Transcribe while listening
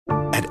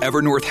At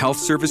Evernorth Health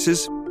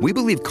Services, we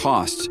believe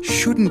costs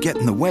shouldn't get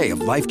in the way of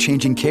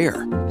life-changing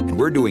care, and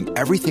we're doing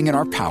everything in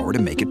our power to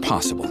make it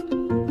possible.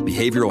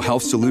 Behavioral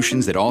health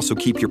solutions that also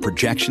keep your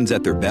projections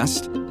at their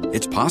best?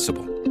 It's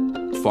possible.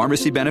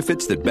 Pharmacy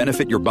benefits that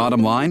benefit your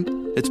bottom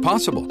line? It's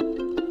possible.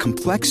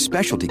 Complex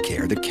specialty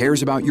care that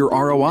cares about your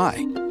ROI?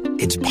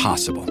 It's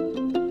possible.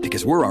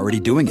 Because we're already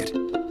doing it.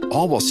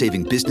 All while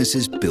saving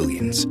businesses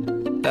billions.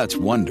 That's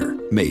Wonder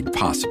made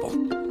possible.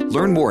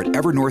 Learn more at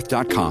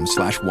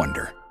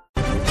evernorth.com/wonder.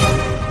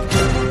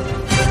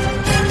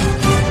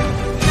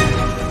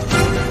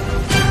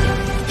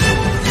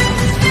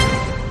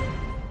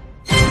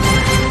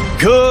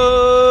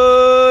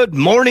 Good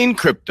morning,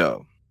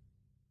 crypto.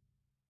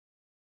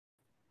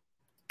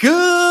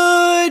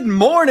 Good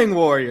morning,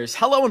 Warriors.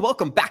 Hello and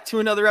welcome back to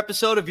another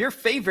episode of your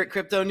favorite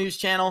crypto news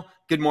channel,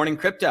 Good Morning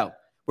Crypto,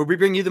 where we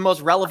bring you the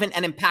most relevant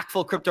and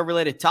impactful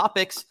crypto-related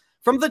topics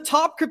from the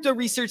top crypto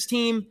research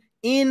team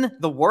in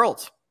the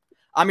world.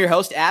 I'm your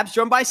host, Abs,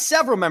 joined by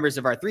several members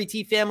of our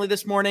 3T family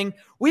this morning.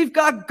 We've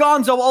got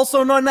Gonzo,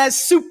 also known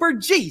as Super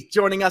G,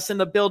 joining us in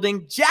the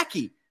building,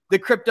 Jackie, the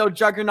crypto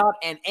juggernaut,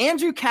 and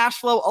Andrew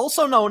Cashflow,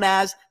 also known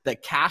as the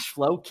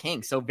Cashflow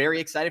King. So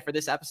very excited for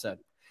this episode.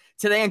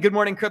 Today on Good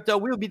Morning Crypto,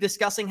 we will be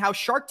discussing how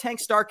Shark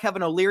Tank star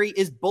Kevin O'Leary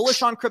is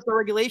bullish on crypto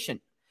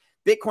regulation.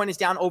 Bitcoin is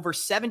down over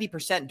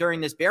 70% during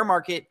this bear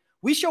market.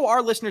 We show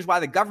our listeners why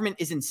the government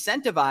is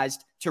incentivized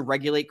to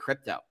regulate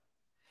crypto.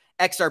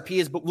 XRP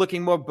is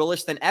looking more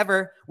bullish than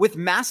ever with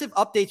massive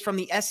updates from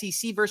the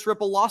SEC versus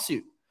Ripple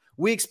lawsuit.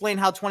 We explain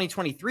how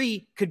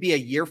 2023 could be a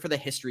year for the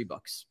history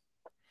books.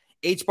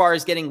 HBAR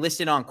is getting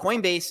listed on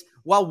Coinbase,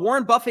 while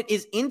Warren Buffett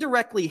is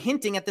indirectly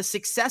hinting at the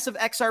success of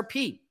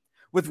XRP.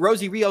 With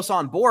Rosie Rios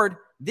on board,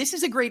 this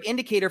is a great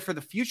indicator for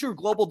the future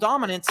global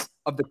dominance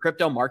of the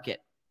crypto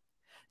market.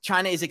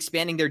 China is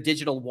expanding their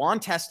digital yuan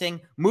testing,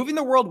 moving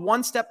the world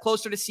one step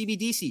closer to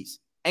CBDCs.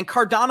 And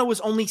Cardano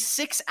was only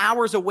 6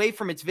 hours away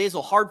from its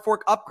Vasil hard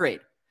fork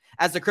upgrade.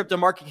 As the crypto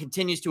market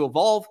continues to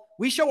evolve,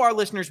 we show our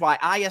listeners why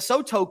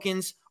ISO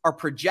tokens are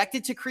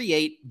projected to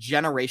create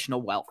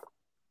generational wealth.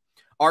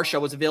 Our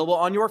show is available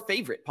on your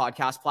favorite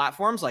podcast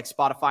platforms like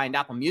Spotify and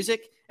Apple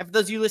Music. And for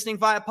those of you listening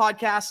via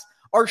podcast,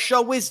 our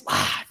show is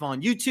live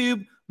on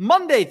YouTube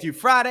Monday through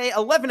Friday,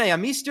 11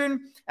 a.m.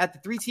 Eastern at the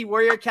 3T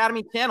Warrior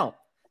Academy channel.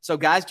 So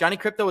guys, Johnny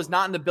Crypto is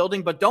not in the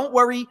building, but don't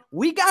worry,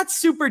 we got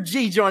Super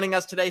G joining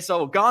us today.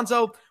 So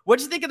Gonzo, what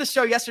did you think of the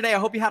show yesterday? I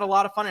hope you had a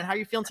lot of fun, and how are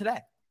you feeling today?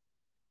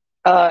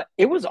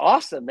 It was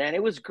awesome, man.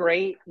 It was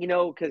great,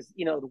 because,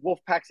 the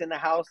Wolfpack's in the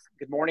house.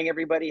 Good morning,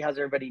 everybody. How's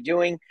everybody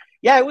doing?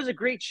 Yeah, it was a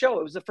great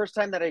show. It was the first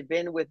time that I'd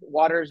been with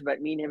Waters,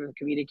 but me and him have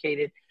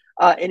communicated.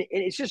 And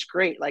it's just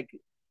great. Like,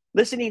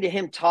 listening to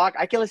him talk,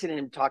 I can listen to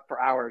him talk for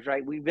hours,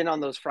 right? We've been on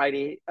those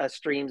Friday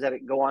streams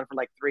that go on for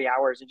like 3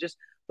 hours, and just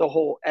the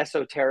whole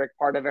esoteric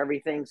part of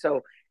everything.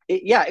 So,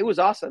 it was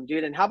awesome,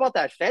 dude. And how about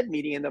that Fed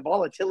meeting and the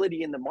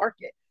volatility in the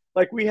market?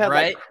 Like, we had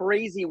that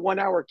crazy 1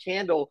 hour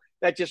candle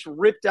that just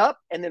ripped up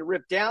and then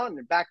ripped down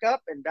and back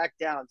up and back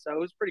down. So it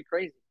was pretty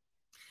crazy.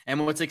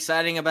 And what's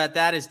exciting about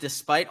that is,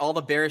 despite all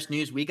the bearish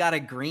news, we got a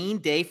green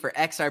day for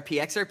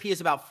XRP. XRP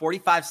is about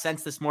 45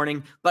 cents this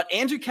morning. But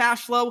Andrew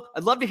Cashflow,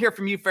 I'd love to hear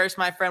from you first,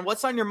 my friend.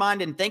 What's on your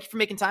mind? And thank you for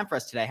making time for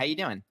us today. How you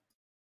doing?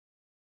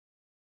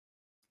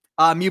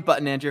 Mute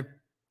button, Andrew.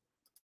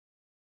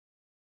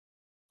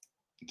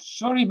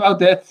 Sorry about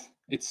that.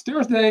 It's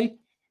Thursday.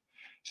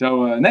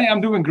 So,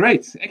 I'm doing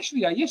great.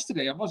 Actually,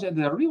 yesterday I was at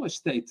a real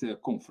estate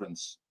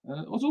conference.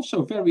 It was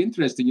also very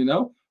interesting,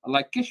 I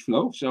like cash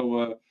flow.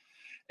 So,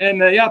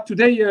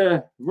 today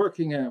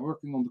working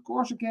on the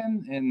course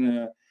again.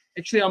 And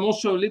actually, I'm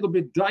also a little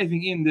bit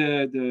diving in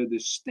the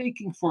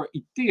staking for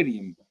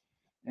Ethereum.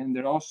 And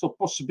there are also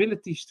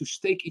possibilities to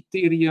stake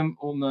Ethereum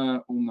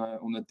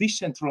on a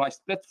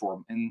decentralized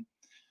platform. And,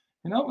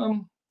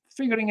 I'm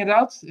figuring it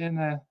out.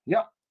 And,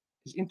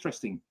 it's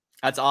interesting.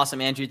 That's awesome,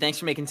 Andrew. Thanks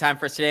for making time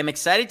for us today. I'm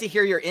excited to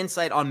hear your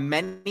insight on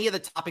many of the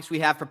topics we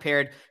have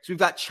prepared. So we've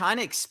got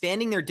China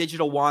expanding their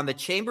digital yuan. The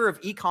Chamber of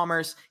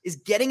E-commerce is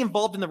getting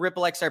involved in the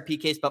Ripple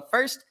XRP case. But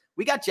first,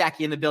 we got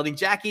Jackie in the building.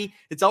 Jackie,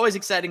 it's always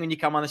exciting when you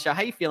come on the show.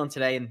 How are you feeling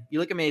today? And you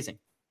look amazing.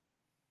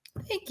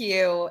 Thank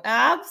you,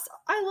 Abs.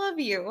 I love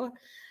you.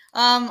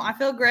 I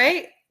feel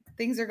great.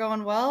 Things are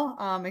going well.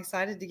 I'm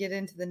excited to get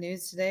into the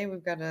news today.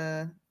 We've got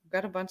a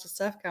bunch of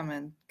stuff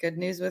coming. Good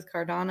news with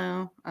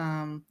Cardano.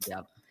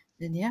 Yep.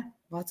 And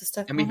lots of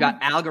stuff. And we've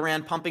got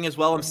Algorand pumping as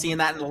well. I'm seeing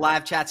that in the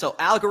live chat. So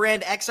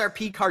Algorand,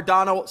 XRP,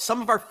 Cardano,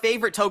 some of our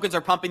favorite tokens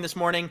are pumping this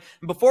morning.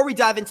 And before we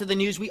dive into the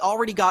news, we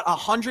already got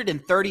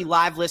 130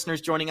 live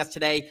listeners joining us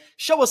today.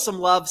 Show us some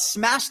love.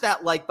 Smash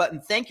that like button.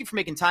 Thank you for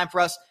making time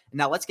for us. And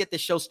now let's get this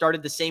show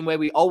started the same way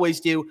we always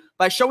do,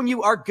 by showing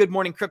you our Good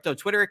Morning Crypto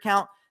Twitter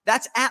account.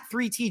 That's at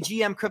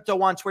 3TGM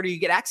Crypto on Twitter. You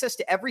get access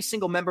to every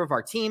single member of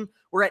our team.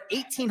 We're at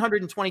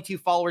 1,822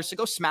 followers, so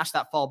go smash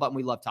that follow button.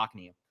 We love talking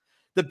to you.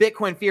 The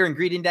Bitcoin Fear and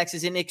Greed Index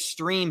is in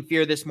extreme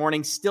fear this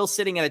morning, still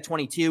sitting at a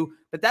 22,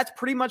 but that's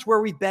pretty much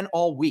where we've been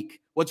all week.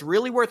 What's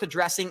really worth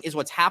addressing is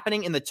what's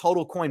happening in the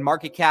total coin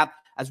market cap,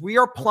 as we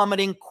are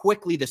plummeting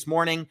quickly this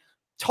morning.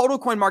 Total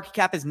coin market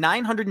cap is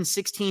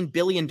 $916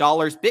 billion.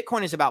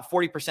 Bitcoin is about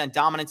 40%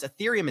 dominance.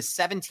 Ethereum is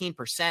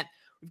 17%.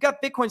 We've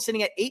got Bitcoin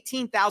sitting at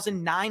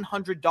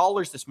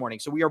 $18,900 this morning.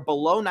 So we are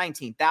below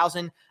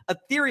 19,000.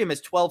 Ethereum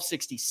is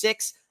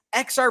 1266.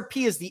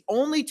 XRP is the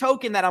only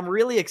token that I'm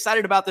really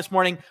excited about this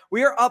morning.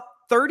 We are up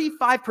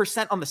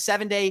 35% on the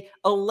 7-day,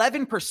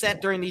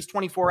 11% during these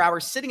 24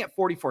 hours, sitting at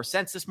 44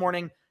 cents this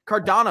morning.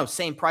 Cardano,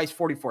 same price,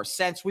 44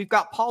 cents. We've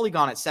got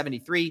Polygon at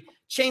 73,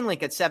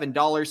 Chainlink at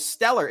 $7,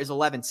 Stellar is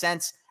 11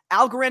 cents.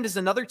 Algorand is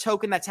another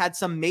token that's had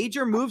some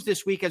major moves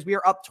this week as we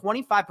are up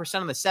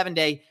 25% on the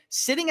 7-day,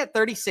 sitting at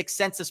 36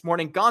 cents this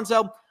morning.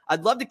 Gonzo,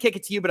 I'd love to kick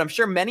it to you, but I'm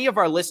sure many of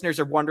our listeners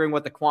are wondering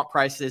what the quant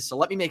price is, so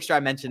let me make sure I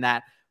mention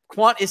that.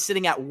 Quant is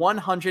sitting at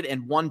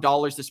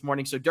 $101 this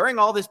morning. So during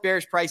all this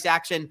bearish price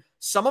action,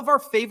 some of our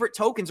favorite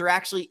tokens are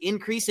actually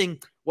increasing.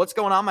 What's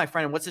going on, my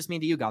friend? And what's this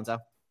mean to you, Gonzo?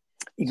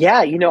 Yeah,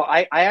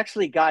 I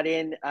actually got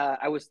in.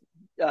 I was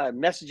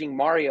messaging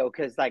Mario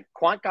because like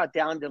Quant got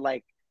down to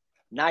like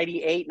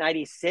 98,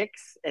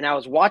 96, and I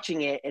was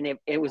watching it, and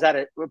it was at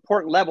an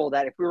important level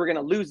that if we were going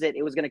to lose it,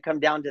 it was going to come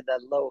down to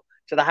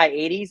the high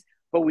 80s.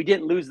 But we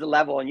didn't lose the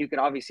level, and you can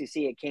obviously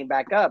see it came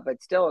back up.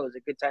 But still, it was a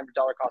good time for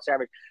dollar cost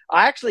average.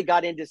 I actually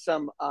got into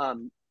some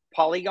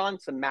Polygon,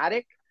 some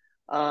Matic,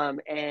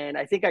 and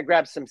I think I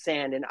grabbed some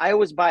Sand. And I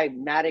always buy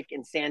Matic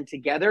and Sand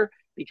together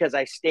because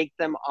I stake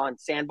them on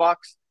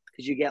Sandbox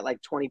because you get like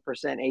 20%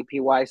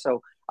 APY.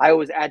 So I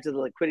always add to the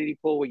liquidity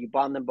pool where you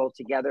bond them both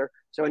together.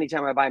 So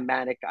anytime I buy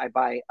Matic, I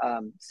buy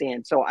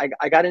Sand. So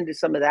I got into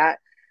some of that.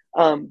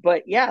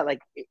 But yeah,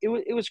 like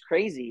it was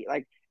crazy.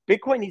 Like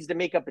Bitcoin needs to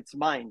make up its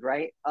mind,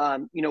 right?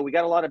 We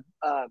got a lot of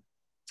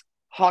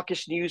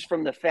hawkish news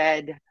from the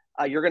Fed.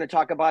 You're going to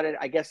talk about it.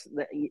 I guess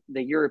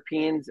the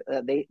Europeans,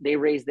 they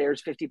raised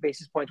theirs 50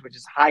 basis points, which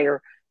is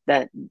higher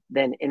than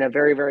in a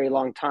very, very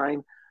long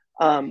time.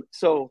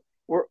 So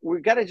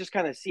we've got to just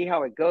kind of see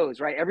how it goes,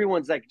 right?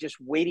 Everyone's like just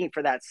waiting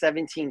for that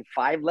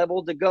 17.5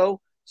 level to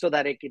go so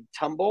that it could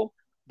tumble.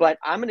 But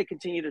I'm going to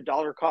continue to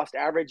dollar cost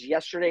average.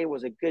 Yesterday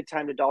was a good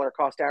time to dollar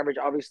cost average.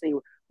 Obviously,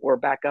 we're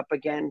back up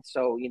again.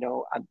 So,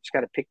 I've just got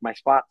to pick my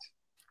spots.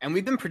 And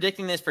we've been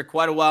predicting this for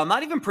quite a while.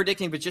 Not even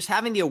predicting, but just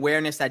having the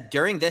awareness that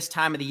during this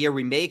time of the year,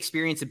 we may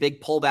experience a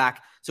big pullback.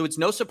 So it's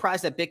no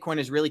surprise that Bitcoin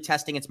is really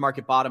testing its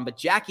market bottom. But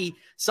Jackie,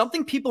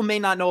 something people may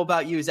not know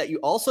about you is that you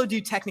also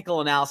do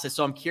technical analysis.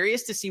 So I'm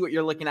curious to see what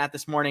you're looking at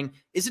this morning.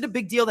 Is it a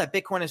big deal that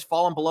Bitcoin has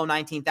fallen below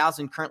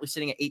 19,000, currently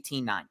sitting at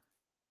 18.9?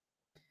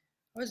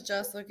 I was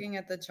just looking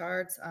at the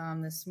charts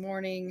this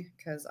morning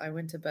because I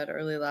went to bed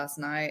early last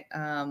night.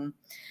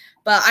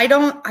 But I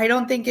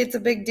don't think it's a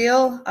big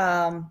deal.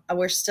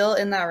 We're still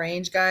in that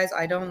range, guys.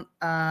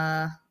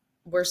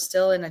 We're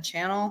still in a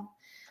channel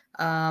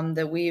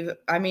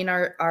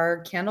that our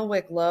candle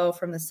wick low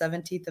from the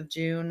 17th of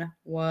June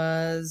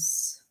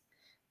was,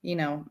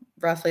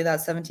 roughly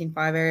that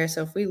 17.5 area.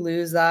 So if we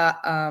lose that,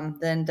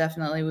 then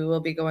definitely we will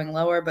be going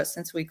lower. But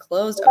since we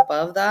closed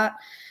above that,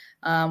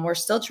 we're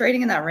still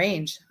trading in that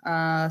range.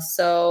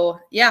 So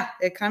yeah,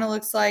 it kind of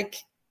looks like,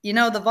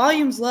 the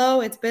volume's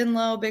low. It's been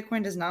low.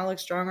 Bitcoin does not look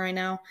strong right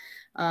now.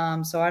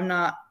 So I'm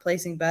not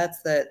placing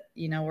bets that,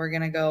 we're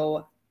going to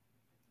go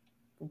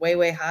way,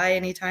 way high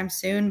anytime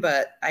soon.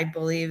 But I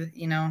believe,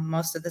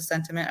 most of the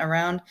sentiment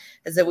around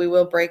is that we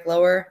will break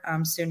lower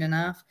soon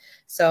enough.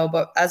 So,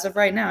 but as of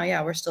right now,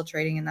 yeah, we're still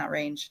trading in that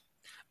range.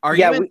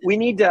 We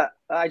need to,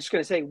 I just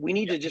going to say, we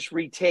need to just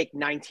retake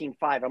 19.5.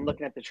 I'm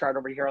looking at the chart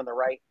over here on the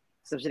right.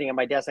 So I'm sitting at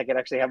my desk. I could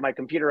actually have my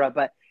computer up.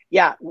 But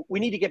yeah, we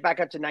need to get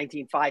back up to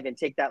 19.5 and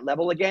take that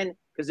level again.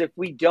 Because if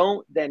we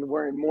don't, then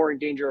we're more in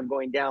danger of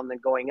going down than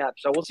going up.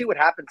 So we'll see what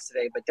happens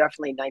today. But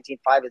definitely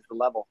 19.5 is the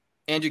level.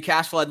 Andrew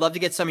Cashflow, I'd love to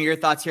get some of your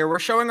thoughts here. We're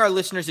showing our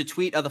listeners a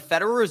tweet of the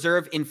Federal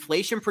Reserve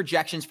inflation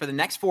projections for the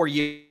next 4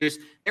 years.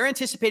 They're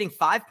anticipating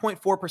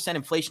 5.4%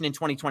 inflation in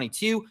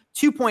 2022,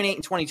 2.8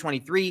 in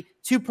 2023,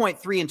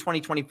 2.3 in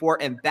 2024,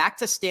 and back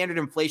to standard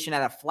inflation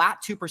at a flat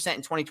 2%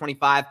 in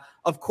 2025.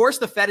 Of course,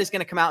 the Fed is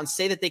going to come out and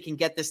say that they can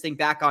get this thing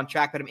back on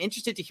track, but I'm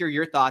interested to hear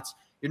your thoughts.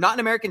 You're not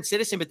an American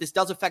citizen, but this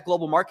does affect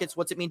global markets.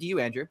 What's it mean to you,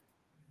 Andrew?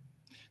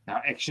 Now,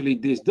 actually,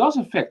 this does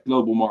affect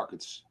global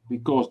markets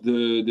because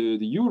the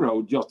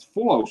euro just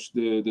follows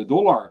the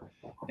dollar.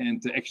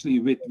 And actually,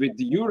 with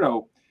the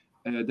euro,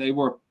 they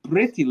were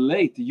pretty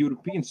late. The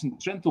European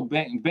Central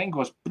Bank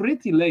was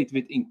pretty late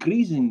with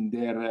increasing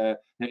their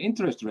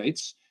interest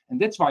rates. And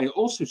that's why I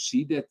also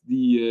see that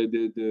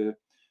the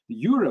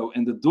euro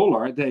and the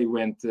dollar, they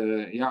went,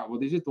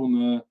 what is it,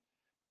 on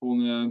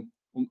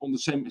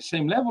the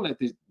same level at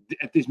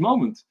this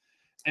moment.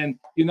 And,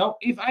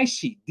 if I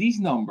see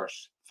these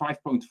numbers,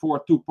 5.4,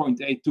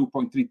 2.8,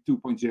 2.3,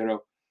 2.0.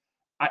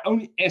 I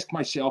only ask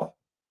myself,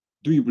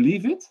 do you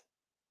believe it?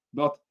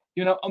 But,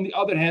 on the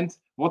other hand,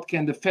 what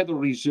can the Federal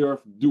Reserve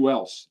do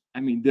else?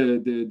 I mean,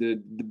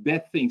 the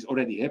bad things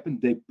already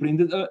happened. They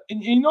printed an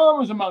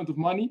enormous amount of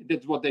money.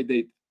 That's what they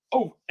did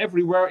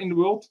everywhere in the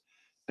world.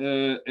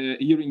 Here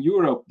in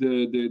Europe,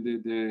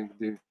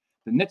 the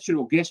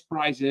natural gas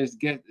prices,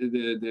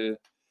 the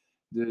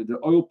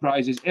oil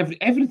prices,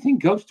 everything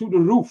goes to the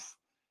roof.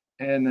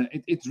 And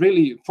it's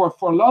really for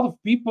a lot of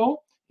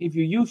people. If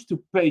you used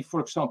to pay, for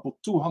example,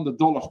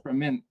 $200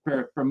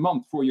 per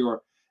month for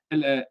your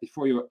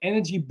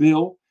energy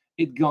bill,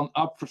 it gone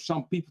up for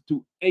some people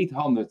to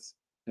 $800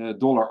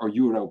 or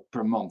euro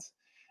per month.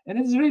 And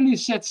it's really a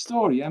sad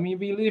story. I mean,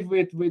 we live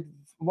with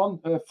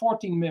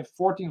 14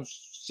 or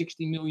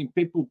 16 million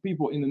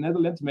people in the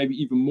Netherlands, maybe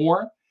even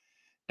more.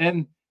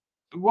 And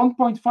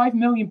 1.5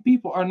 million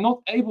people are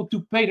not able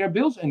to pay their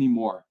bills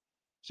anymore.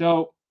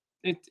 So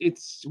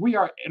we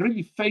are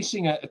really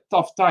facing a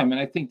tough time. And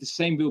I think the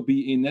same will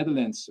be in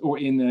Netherlands or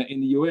in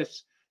the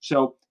US.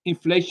 So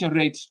inflation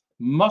rates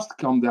must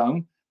come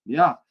down.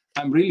 Yeah,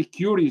 I'm really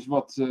curious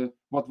what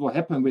will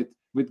happen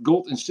with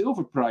gold and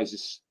silver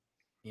prices.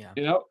 Yeah.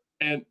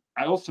 And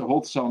I also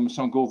hold some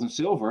gold and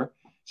silver.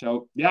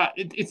 So yeah,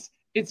 it's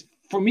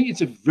for me,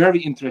 it's a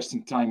very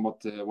interesting time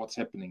what's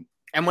happening.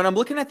 And when I'm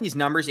looking at these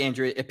numbers,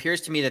 Andrew, it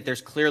appears to me that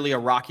there's clearly a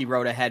rocky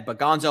road ahead. But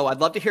Gonzo, I'd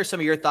love to hear some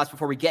of your thoughts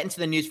before we get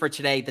into the news for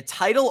today. The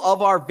title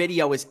of our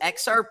video is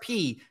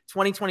XRP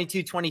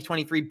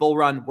 2022-2023 Bull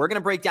Run. We're going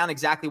to break down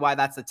exactly why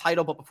that's the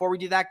title. But before we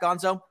do that,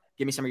 Gonzo,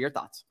 give me some of your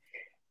thoughts.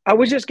 I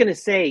was just going to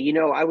say,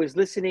 I was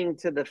listening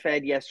to the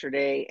Fed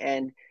yesterday,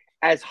 and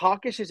as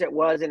hawkish as it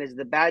was and as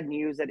the bad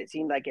news that it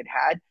seemed like it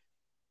had,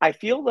 I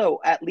feel,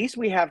 though, at least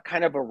we have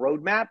kind of a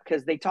roadmap,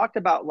 because they talked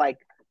about like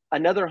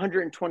another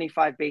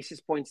 125 basis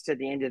points to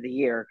the end of the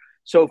year.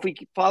 So if we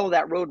follow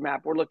that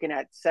roadmap, we're looking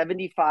at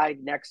 75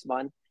 next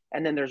month.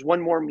 And then there's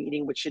one more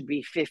meeting, which should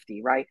be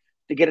 50, right,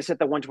 to get us at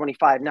the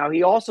 125. Now,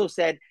 he also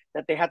said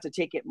that they have to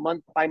take it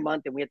month by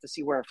month, and we have to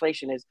see where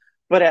inflation is.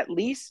 But at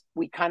least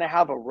we kind of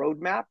have a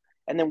roadmap.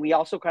 And then we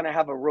also kind of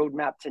have a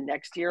roadmap to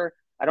next year.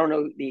 I don't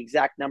know the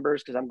exact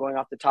numbers because I'm going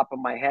off the top of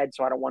my head,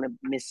 so I don't want to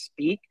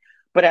misspeak.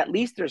 But at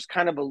least there's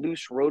kind of a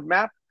loose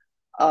roadmap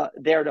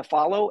there to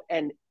follow.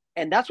 And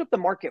that's what the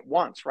market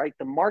wants, right?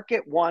 The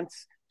market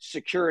wants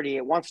security.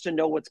 It wants to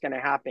know what's going to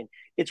happen.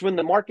 It's when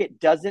the market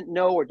doesn't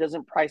know or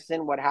doesn't price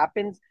in what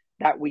happens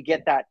that we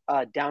get that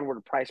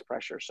downward price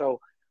pressure. So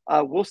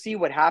we'll see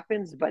what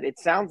happens, but it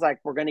sounds like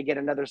we're going to get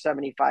another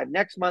 75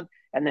 next month,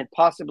 and then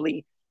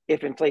possibly,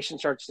 if inflation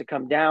starts to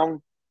come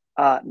down,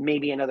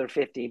 maybe another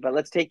 50. But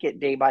let's take it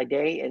day by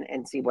day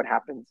and see what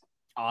happens.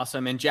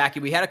 Awesome. And Jackie,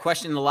 we had a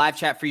question in the live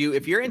chat for you.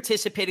 If you're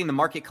anticipating the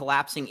market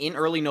collapsing in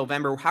early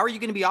November, how are you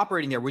going to be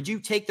operating there? Would you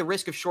take the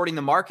risk of shorting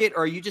the market,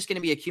 or are you just going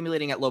to be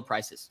accumulating at low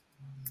prices?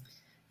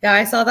 Yeah,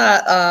 I saw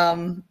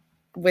that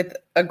with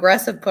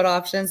aggressive put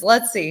options.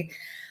 Let's see.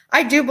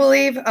 I do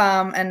believe,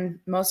 and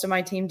most of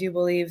my team do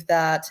believe,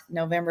 that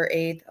November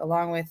 8th,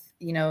 along with,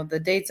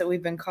 the dates that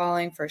we've been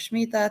calling for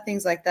Shemitah,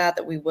 things like that,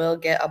 that we will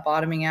get a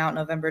bottoming out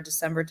November,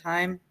 December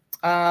time.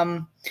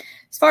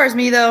 As far as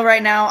me, though,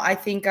 right now, I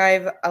think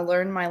I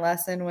learned my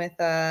lesson with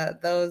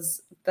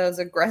those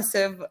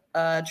aggressive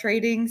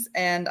tradings,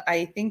 and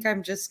I think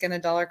I'm just going to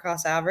dollar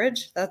cost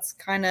average. That's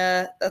kind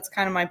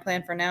of my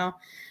plan for now.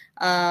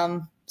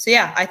 So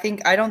yeah,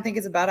 I don't think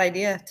it's a bad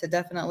idea to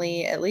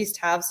definitely at least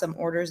have some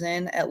orders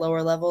in at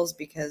lower levels,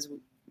 because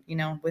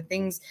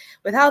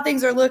with how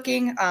things are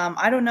looking,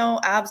 I don't know,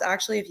 Abs,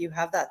 actually, if you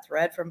have that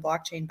thread from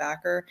Blockchain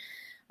Backer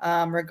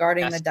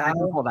regarding the Dow.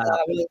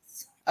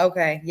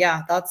 Okay.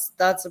 Yeah,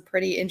 that's a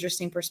pretty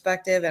interesting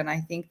perspective. And I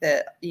think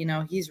that,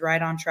 he's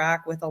right on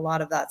track with a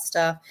lot of that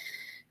stuff.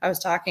 I was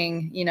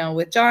talking,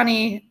 with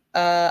Johnny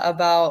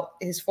about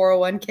his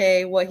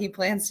 401k, what he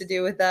plans to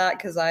do with that,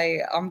 because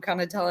I'm kind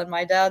of telling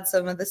my dad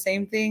some of the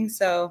same things.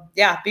 So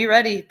yeah, be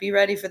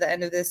ready for the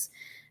end of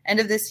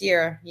this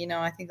year.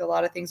 I think a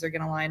lot of things are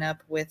going to line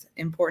up with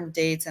important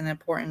dates and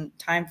important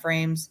time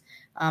frames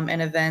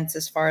and events,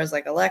 as far as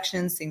like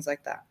elections, things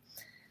like that.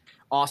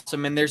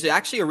 Awesome. And there's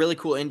actually a really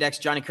cool index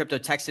Johnny Crypto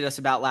texted us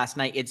about last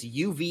night. It's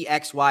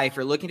UVXY. If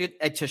you're looking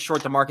to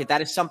short the market,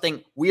 that is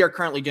something we are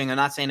currently doing. I'm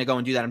not saying to go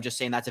and do that. I'm just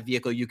saying that's a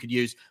vehicle you could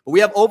use. But we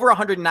have over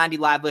 190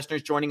 live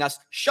listeners joining us.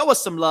 Show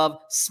us some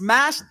love.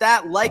 Smash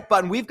that like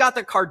button. We've got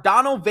the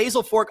Cardano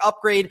Basel Fork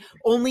upgrade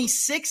only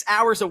 6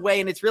 hours away.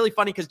 And it's really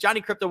funny because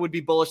Johnny Crypto would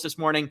be bullish this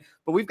morning.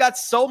 But we've got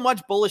so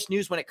much bullish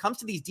news when it comes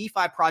to these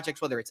DeFi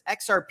projects, whether it's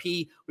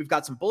XRP, we've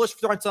got some bullish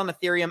fronts on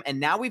Ethereum, and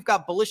now we've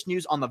got bullish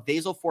news on the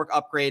Basel Fork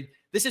upgrade.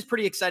 This is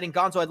pretty exciting.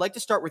 Gonzo, I'd like to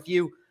start with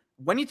you.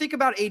 When you think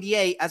about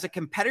ADA as a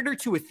competitor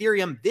to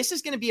Ethereum, this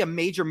is going to be a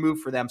major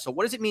move for them. So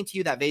what does it mean to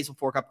you that Basel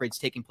Fork upgrade is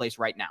taking place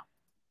right now?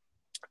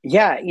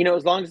 Yeah,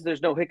 as long as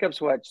there's no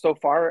hiccups, so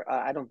far,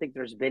 I don't think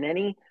there's been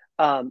any.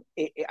 I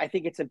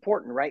think it's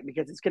important, right?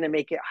 Because it's going to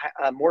make it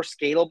more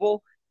scalable.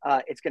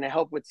 It's going to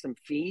help with some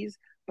fees.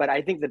 But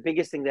I think the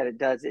biggest thing that it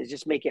does is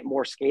just make it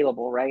more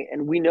scalable, right?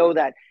 And we know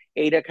that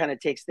ADA kind of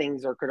takes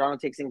things, or Cardano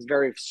takes things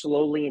very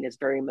slowly, and it's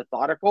very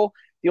methodical.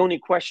 The only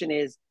question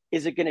is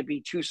it going to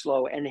be too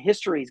slow? And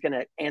history is going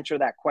to answer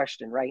that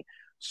question, right?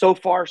 So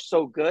far,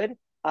 so good.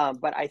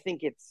 But I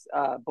think it's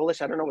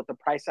bullish. I don't know what the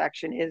price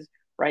action is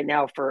right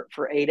now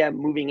for ADA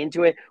moving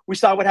into it. We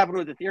saw what happened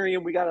with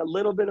Ethereum. We got a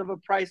little bit of a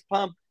price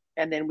pump,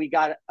 and then we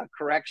got a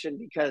correction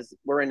because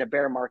we're in a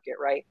bear market,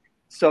 right?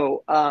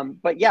 So,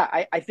 but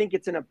yeah, I think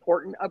it's an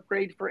important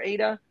upgrade for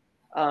ADA.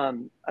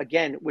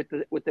 again, with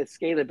the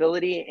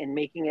scalability and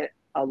making it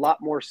a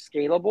lot more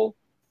scalable.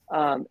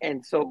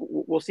 And so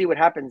we'll see what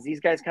happens. These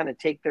guys kind of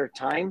take their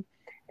time.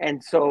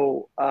 And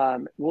so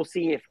we'll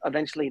see if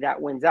eventually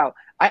that wins out.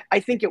 I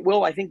think it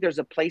will. I think there's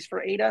a place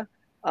for ADA.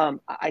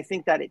 I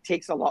think that it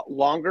takes a lot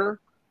longer.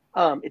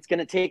 It's going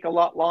to take a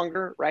lot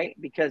longer, right?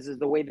 Because of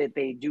the way that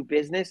they do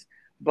business.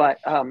 But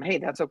hey,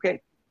 that's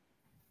okay.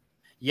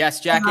 Yes,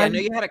 Jackie, I know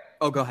you had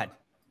go ahead.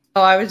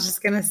 Oh, I was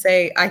just going to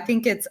say, I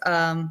think it's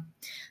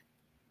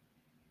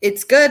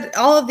good.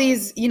 All of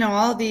these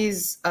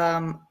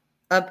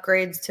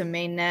upgrades to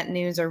mainnet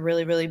news are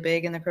really, really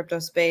big in the crypto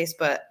space.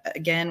 But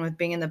again, with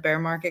being in the bear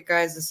market,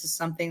 guys, this is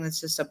something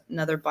that's just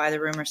another buy the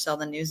rumor, sell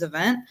the news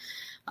event.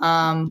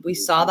 We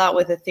saw that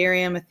with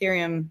Ethereum.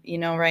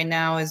 Ethereum, right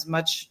now is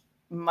much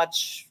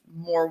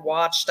more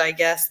watched, I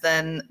guess,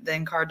 than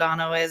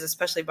Cardano is,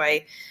 especially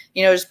by,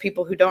 just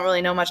people who don't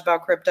really know much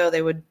about crypto.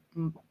 They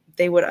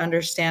would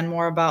understand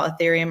more about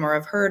Ethereum or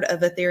have heard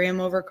of Ethereum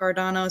over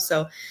Cardano.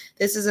 So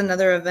this is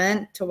another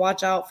event to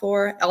watch out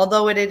for.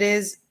 Although it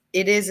is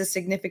a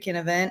significant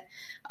event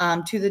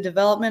to the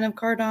development of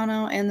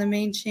Cardano and the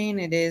main chain.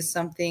 It is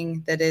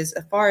something that is,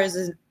 as far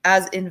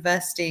as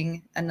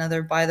investing,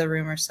 another buy the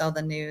rumor, sell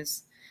the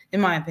news,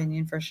 in my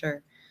opinion, for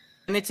sure.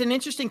 And it's an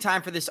interesting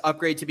time for this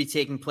upgrade to be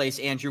taking place,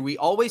 Andrew. We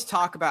always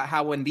talk about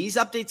how when these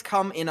updates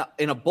come in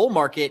a bull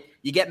market,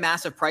 you get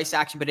massive price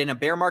action, but in a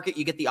bear market,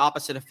 you get the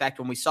opposite effect.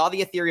 When we saw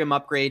the Ethereum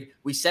upgrade,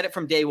 we said it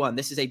from day one.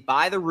 This is a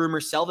buy the rumor,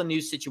 sell the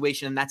news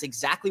situation, and that's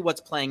exactly what's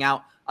playing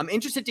out. I'm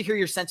interested to hear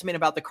your sentiment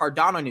about the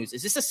Cardano news.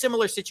 Is this a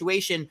similar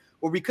situation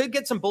where we could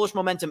get some bullish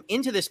momentum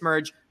into this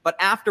merge, but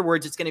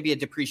afterwards it's going to be a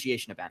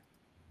depreciation event?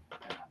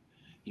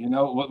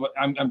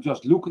 I'm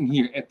just looking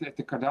here at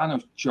the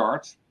Cardano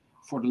chart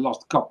for the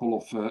last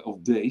couple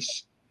of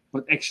days,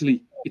 but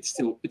actually it's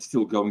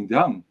still going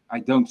down. I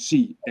don't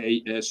see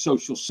a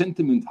social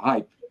sentiment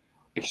hype.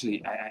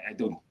 Actually,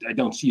 I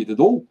don't see it at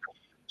all.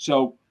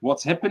 So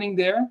what's happening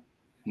there?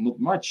 Not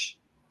much.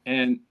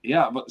 And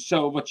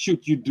so what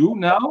should you do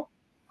now?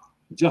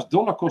 Just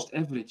dollar cost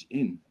average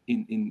in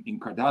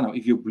Cardano.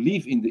 If you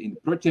believe in the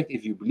project,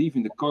 if you believe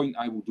in the coin,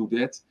 I would do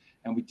that.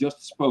 And we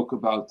just spoke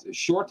about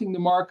shorting the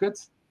market.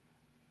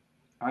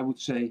 I would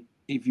say,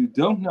 if you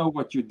don't know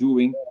what you're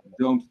doing,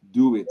 don't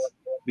do it,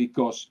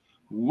 because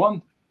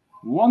one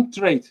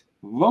trade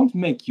won't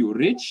make you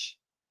rich,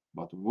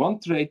 but one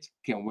trade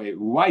can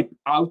wipe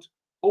out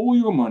all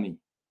your money.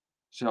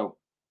 So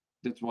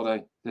that's what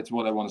I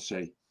want to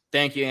say.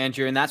 Thank you,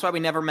 Andrew. And that's why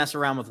we never mess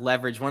around with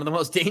leverage. One of the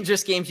most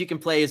dangerous games you can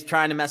play is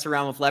trying to mess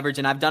around with leverage.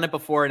 And I've done it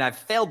before and I've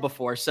failed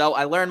before. So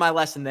I learned my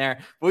lesson there.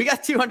 But we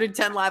got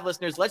 210 live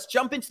listeners. Let's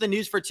jump into the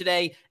news for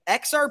today.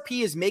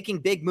 XRP is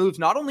making big moves,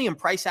 not only in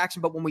price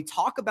action, but when we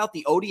talk about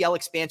the ODL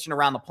expansion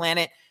around the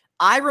planet.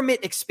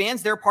 iRemit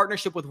expands their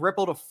partnership with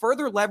Ripple to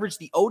further leverage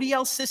the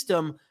ODL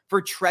system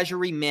for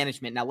treasury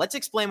management. Now, let's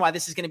explain why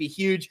this is going to be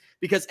huge,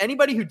 because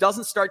anybody who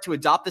doesn't start to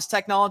adopt this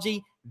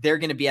technology, they're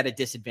going to be at a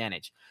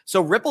disadvantage.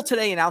 So Ripple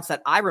today announced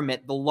that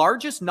iRemit, the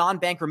largest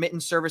non-bank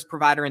remittance service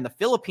provider in the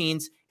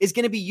Philippines, is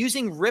going to be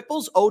using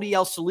Ripple's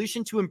ODL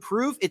solution to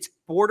improve its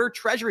border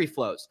treasury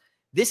flows.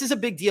 This is a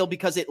big deal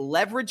because it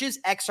leverages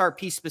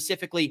XRP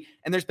specifically,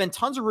 and there's been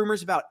tons of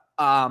rumors about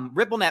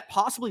RippleNet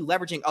possibly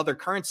leveraging other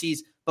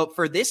currencies, but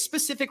for this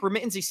specific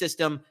remittancy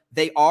system,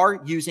 they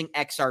are using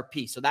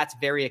XRP, so that's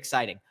very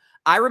exciting.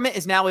 iRemit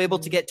is now able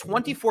to get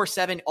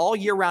 24/7 all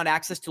year-round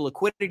access to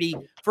liquidity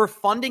for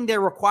funding their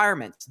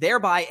requirements,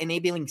 thereby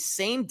enabling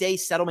same-day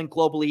settlement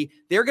globally.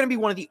 They're going to be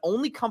one of the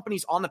only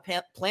companies on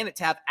the planet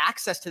to have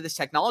access to this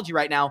technology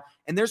right now,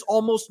 and there's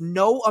almost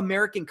no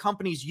American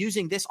companies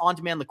using this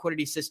on-demand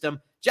liquidity system.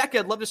 Jackie,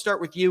 I'd love to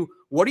start with you.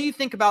 What do you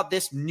think about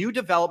this new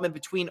development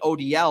between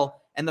ODL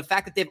and the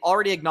fact that they've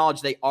already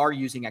acknowledged they are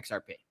using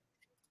XRP?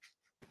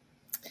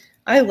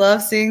 I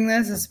love seeing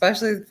this,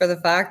 especially for the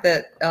fact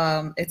that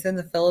it's in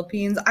the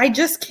Philippines. I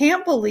just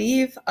can't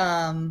believe,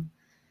 all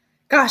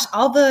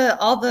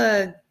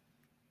the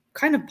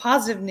kind of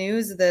positive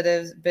news that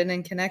has been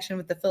in connection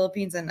with the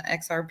Philippines and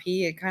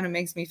XRP. It kind of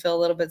makes me feel a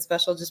little bit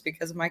special just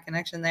because of my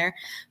connection there.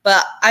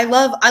 But I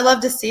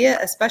love to see it,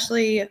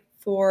 especially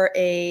for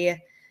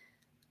a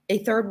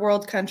third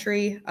world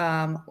country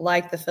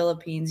like the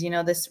Philippines.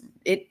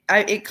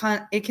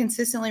 It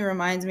consistently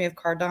reminds me of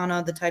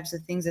Cardano, the types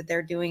of things that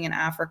they're doing in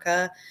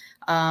Africa.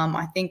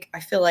 I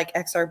feel like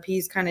XRP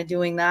is kind of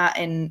doing that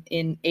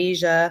in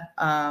Asia,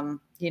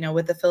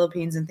 with the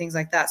Philippines and things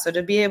like that. So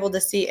to be able to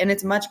see, and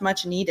it's much,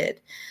 much needed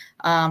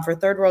for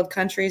third world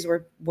countries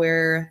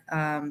where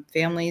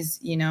families,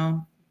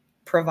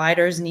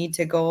 providers need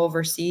to go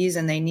overseas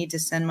and they need to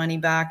send money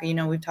back.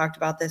 We've talked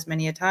about this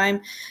many a time.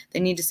 They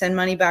need to send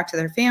money back to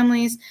their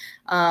families,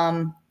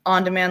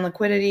 on-demand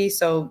liquidity.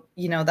 So,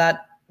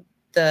 that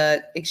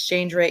the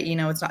exchange rate,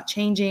 it's not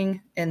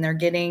changing and they're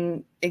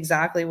getting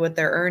exactly what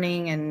they're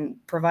earning and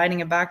providing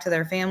it back to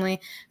their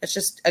family. It's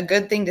just a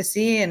good thing to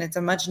see, and it's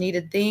a much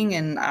needed thing.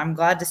 And I'm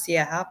glad to see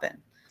it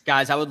happen.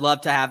 Guys, I would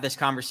love to have this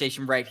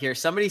conversation right here.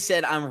 Somebody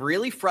said, I'm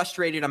really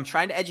frustrated. I'm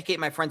trying to educate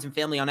my friends and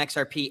family on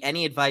XRP.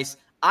 Any advice?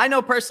 I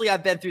know personally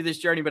I've been through this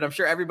journey, but I'm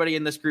sure everybody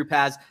in this group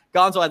has.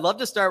 Gonzo, I'd love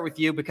to start with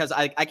you because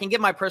I can give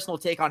my personal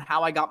take on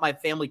how I got my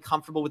family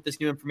comfortable with this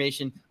new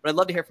information, but I'd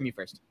love to hear from you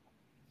first.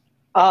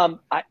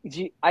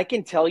 I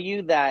can tell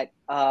you that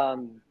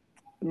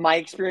my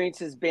experience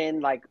has been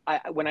like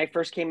when I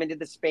first came into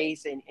the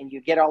space and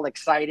you get all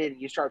excited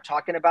and you start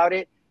talking about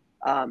it.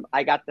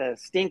 I got the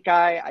stink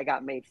eye. I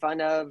got made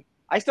fun of.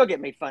 I still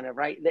get made fun of,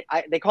 right?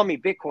 They call me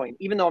Bitcoin,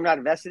 even though I'm not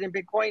invested in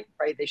Bitcoin,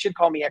 right? They should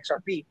call me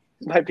XRP,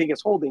 my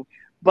biggest holding.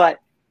 But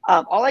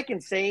all I can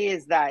say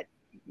is that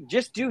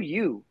just do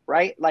you,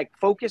 right? Like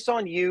focus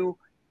on you.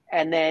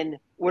 And then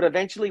what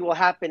eventually will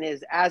happen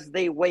is as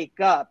they wake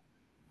up,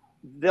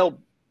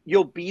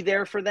 you'll be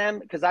there for them.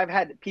 Because I've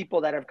had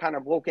people that have kind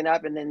of woken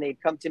up and then they've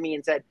come to me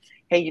and said,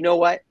 hey, you know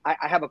what? I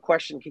have a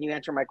question. Can you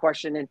answer my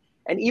question?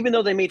 And even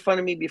though they made fun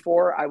of me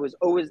before,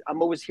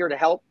 I'm always here to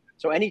help.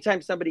 So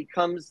anytime somebody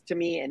comes to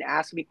me and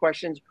asks me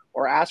questions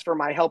or asks for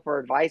my help or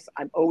advice,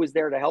 I'm always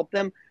there to help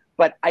them.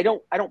 But I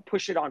don't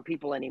push it on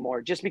people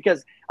anymore just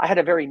because I had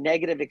a very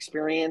negative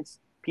experience.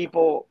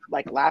 People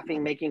like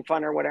laughing, making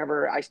fun or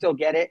whatever. I still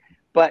get it.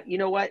 But you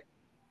know what?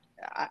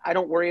 I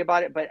don't worry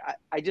about it. But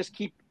I just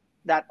keep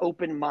that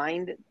open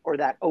mind or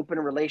that open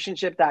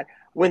relationship that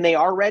when they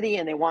are ready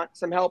and they want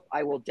some help,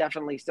 I will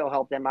definitely still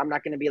help them. I'm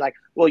not going to be like,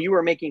 well, you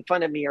were making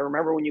fun of me or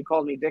remember when you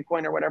called me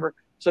Bitcoin or whatever.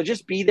 So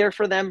just be there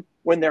for them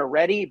when they're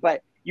ready.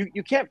 But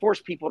you can't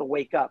force people to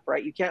wake up,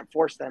 right? You can't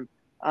force them.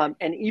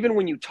 And even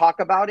when you talk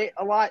about it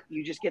a lot,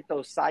 you just get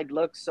those side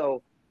looks.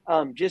 So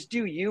just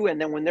do you. And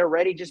then when they're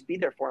ready, just be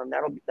there for them.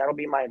 That'll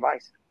be my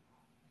advice.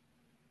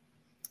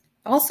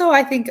 Also,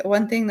 I think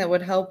one thing that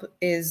would help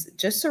is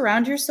just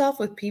surround yourself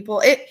with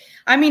people.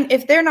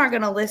 If they're not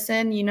going to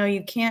listen,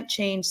 you can't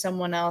change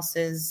someone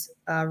else's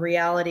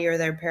reality or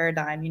their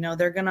paradigm.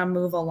 They're going to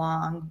move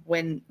along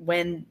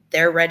when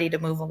they're ready to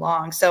move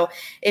along. So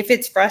if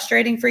it's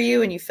frustrating for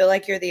you and you feel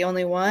like you're the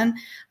only one,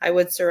 I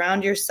would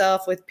surround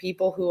yourself with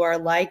people who are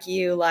like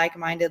you,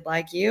 like-minded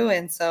like you.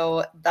 And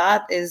so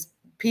that is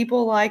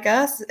people like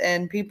us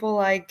and people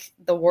like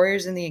the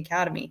Warriors in the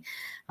Academy.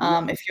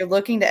 If you're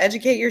looking to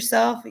educate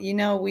yourself,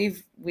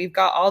 we've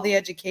got all the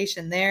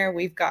education there.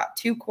 We've got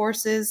 2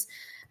 courses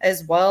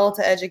as well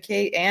to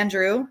educate.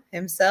 Andrew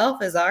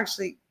himself is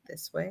actually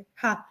this way,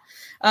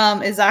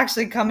 is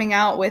actually coming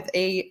out with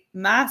a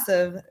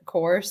massive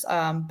course.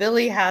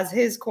 Billy has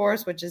his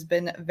course, which has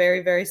been very,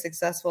 very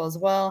successful as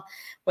well.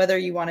 Whether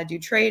you want to do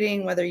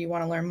trading, whether you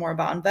want to learn more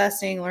about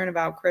investing, learn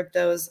about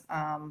cryptos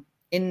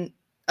in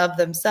of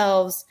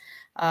themselves.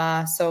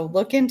 So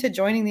look into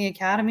joining the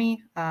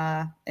Academy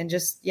and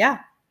just,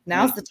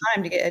 now's the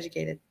time to get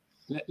educated.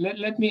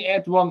 Let me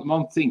add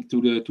one thing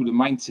to the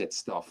mindset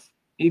stuff.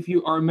 If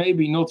you are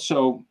maybe not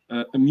so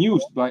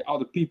amused by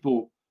other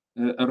people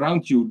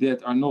around you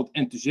that are not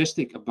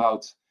enthusiastic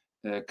about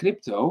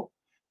crypto,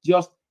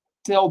 just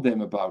tell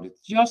them about it.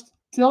 Just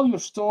tell your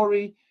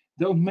story.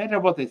 Don't matter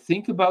what they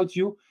think about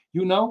you.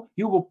 You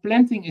will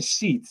planting a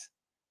seed,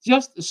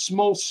 just a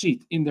small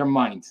seed in their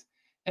mind.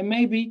 And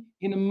maybe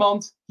in a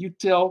month you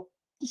tell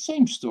the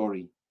same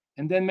story,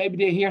 and then maybe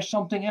they hear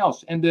something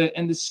else, and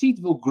the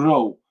seed will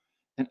grow.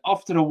 And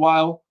after a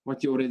while,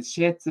 what you already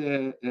said,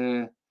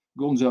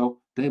 Gonzo,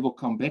 they will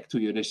come back to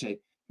you. They say,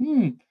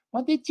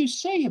 what did you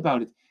say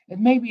about it? And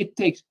maybe it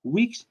takes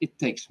weeks, it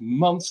takes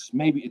months,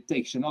 maybe it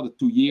takes another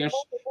 2 years.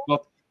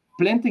 But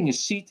planting a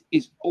seed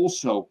is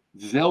also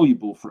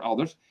valuable for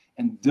others.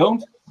 And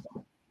don't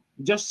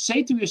just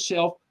say to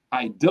yourself,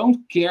 I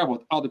don't care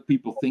what other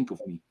people think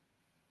of me.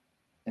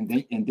 And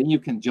then you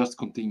can just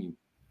continue.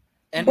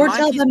 Or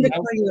tell them to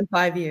call you in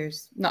 5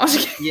 years. No,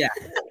 yeah.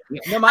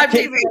 No, my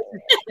favorite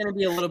is going to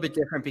be a little bit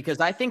different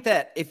because I think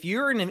that if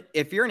you're an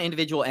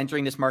individual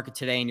entering this market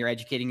today and you're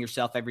educating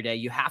yourself every day,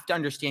 you have to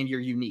understand you're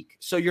unique.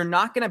 So you're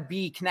not going to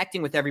be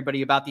connecting with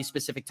everybody about these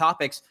specific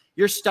topics.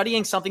 You're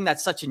studying something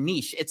that's such a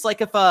niche. It's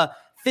like if a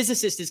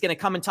physicist is going to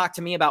come and talk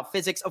to me about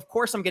physics, of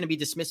course I'm going to be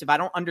dismissive. I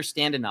don't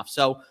understand enough.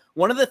 So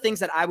one of the things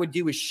that I would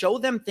do is show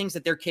them things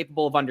that they're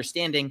capable of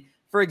understanding.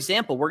 For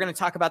example, we're going to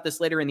talk about this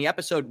later in the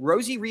episode.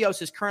 Rosie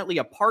Rios is currently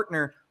a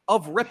partner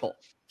of Ripple.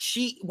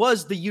 She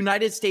was the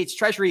United States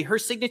Treasury. Her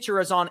signature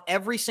is on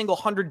every single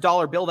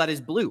 $100 bill that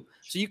is blue.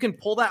 So you can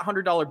pull that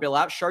 $100 bill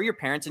out, show your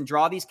parents, and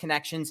draw these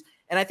connections.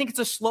 And I think it's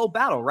a slow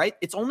battle, right?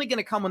 It's only going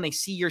to come when they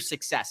see your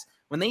success.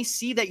 When they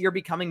see that you're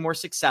becoming more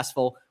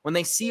successful, when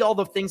they see all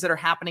the things that are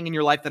happening in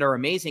your life that are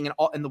amazing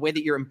and the way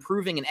that you're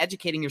improving and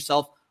educating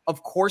yourself,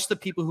 of course, the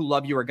people who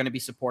love you are going to be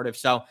supportive.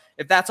 So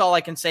if that's all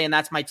I can say, and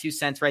that's my 2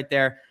 cents right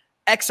there,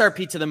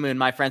 XRP to the moon,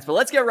 my friends. But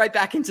let's get right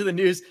back into the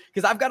news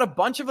because I've got a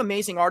bunch of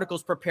amazing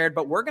articles prepared,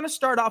 but we're going to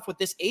start off with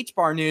this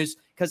HBAR news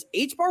because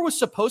HBAR was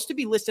supposed to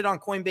be listed on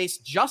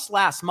Coinbase just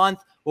last month.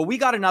 Well, we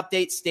got an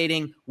update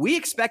stating we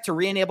expect to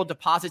re-enable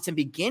deposits and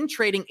begin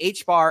trading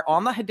HBAR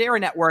on the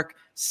Hedera network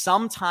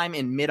sometime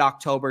in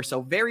mid-October.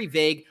 So very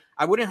vague.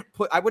 I wouldn't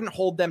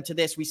hold them to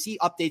this. We see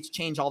updates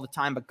change all the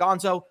time. But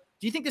Gonzo,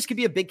 do you think this could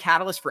be a big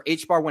catalyst for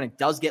HBAR when it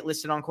does get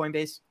listed on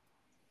Coinbase?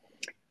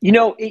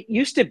 It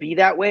used to be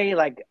that way.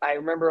 Like I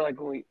remember,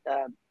 like when we,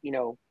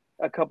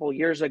 a couple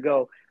years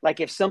ago, like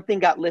if something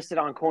got listed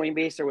on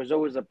Coinbase, there was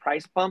always a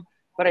price bump.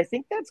 But I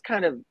think that's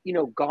kind of,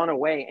 gone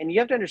away. And you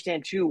have to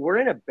understand too, we're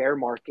in a bear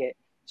market.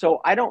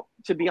 So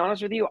to be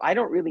honest with you, I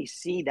don't really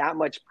see that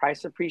much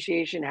price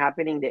appreciation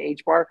happening to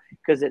HBAR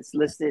because it's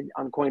listed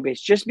on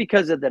Coinbase, just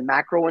because of the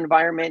macro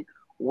environment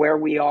where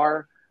we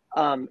are.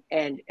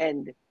 If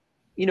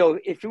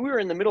we were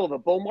in the middle of a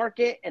bull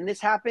market and this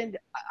happened,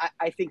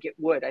 I think it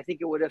would. I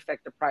think it would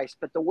affect the price.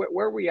 But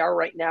where we are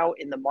right now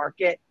in the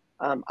market,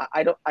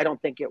 I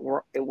don't think it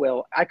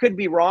will. I could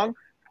be wrong,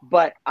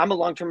 but I'm a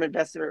long-term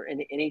investor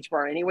in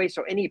HBAR anyway.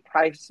 So any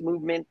price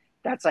movement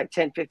that's like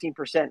 10,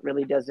 15%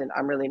 really doesn't,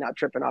 I'm really not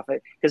tripping off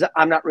it because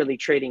I'm not really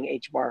trading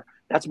HBAR.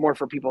 That's more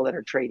for people that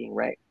are trading,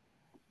 right?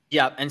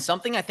 Yeah, and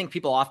something I think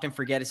people often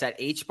forget is that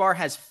HBAR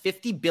has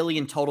 50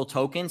 billion total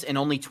tokens and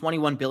only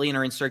 21 billion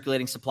are in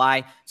circulating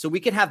supply. So we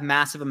could have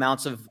massive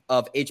amounts of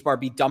HBAR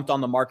be dumped on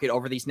the market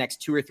over these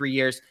next 2 or 3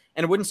 years.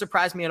 And it wouldn't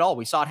surprise me at all.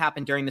 We saw it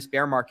happen during this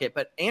bear market.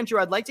 But Andrew,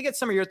 I'd like to get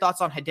some of your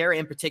thoughts on Hedera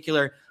in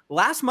particular.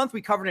 Last month,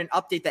 we covered an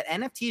update that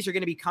NFTs are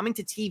going to be coming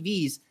to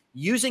TVs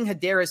using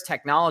Hedera's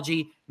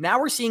technology. Now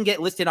we're seeing it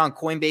listed on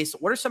Coinbase.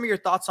 What are some of your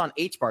thoughts on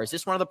HBAR? Is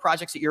this one of the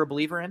projects that you're a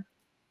believer in?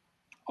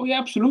 Oh yeah,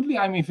 absolutely.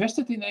 I'm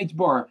invested in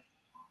HBAR.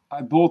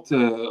 I bought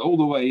all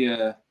the way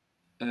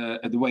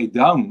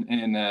down,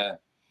 and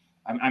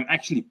I'm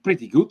actually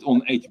pretty good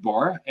on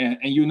HBAR. And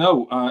I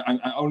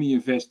only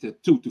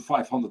invested $200 to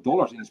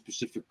 $500 in a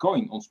specific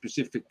coin on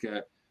specific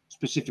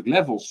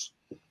levels.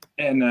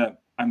 And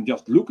I'm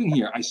just looking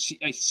here. I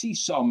see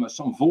some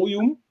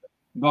volume,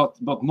 but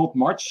not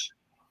much.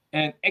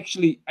 And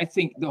actually, I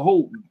think the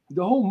whole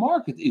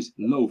market is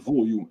low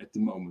volume at the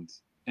moment.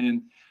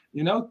 And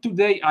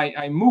today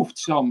I moved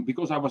some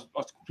because I was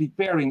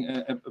preparing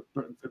a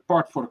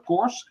part for a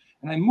course,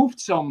 and I moved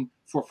some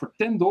for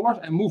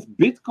 $10. I moved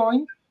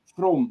Bitcoin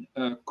from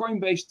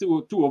Coinbase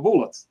to a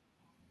wallet.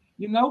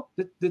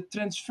 The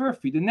transfer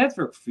fee, the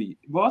network fee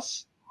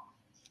was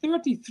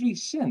 33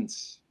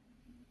 cents.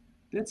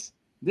 That's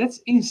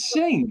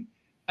insane.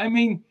 I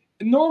mean,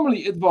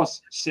 normally it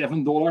was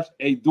 $7,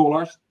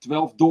 $8,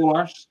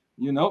 $12,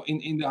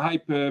 in the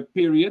hype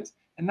period,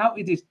 and now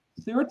it is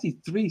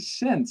 33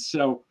 cents.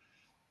 So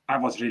I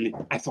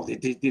thought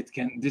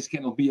this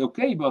cannot be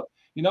okay. But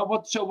you know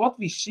what? So what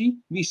we see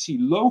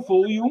low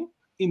volume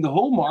in the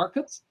whole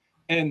market,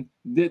 and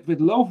that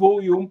with low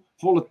volume,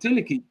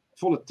 volatility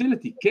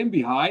can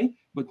be high.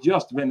 But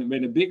just when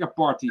a bigger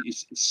party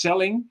is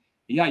selling,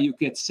 you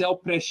get sell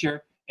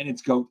pressure, and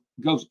it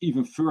goes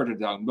even further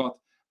down. But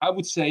I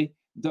would say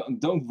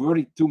don't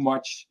worry too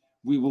much.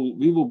 We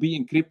will be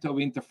in crypto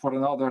winter for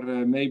another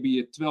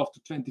maybe 12 to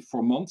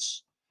 24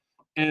 months,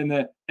 and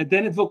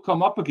then it will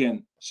come up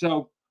again.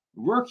 So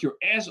work your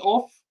ass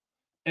off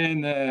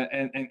and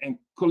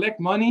collect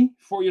money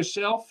for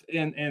yourself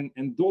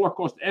and dollar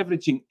cost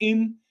averaging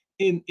in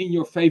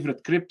your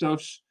favorite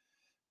cryptos,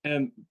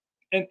 and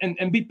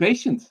be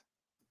patient.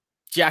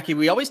 Jackie,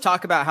 we always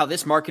talk about how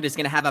this market is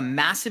going to have a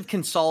massive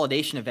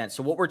consolidation event.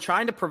 So what we're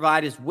trying to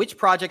provide is which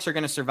projects are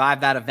going to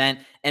survive that event.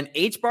 And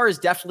HBAR is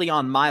definitely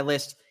on my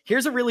list.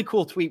 Here's a really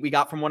cool tweet we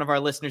got from one of our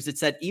listeners. It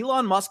said,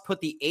 Elon Musk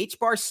put the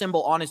HBAR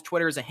symbol on his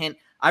Twitter as a hint.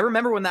 I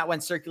remember when that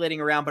went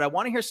circulating around, but I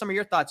want to hear some of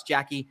your thoughts,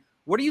 Jackie.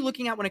 What are you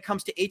looking at when it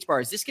comes to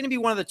HBAR? Is this going to be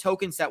one of the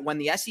tokens that when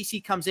the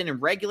SEC comes in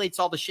and regulates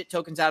all the shit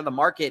tokens out of the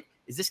market,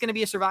 is this going to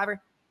be a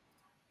survivor?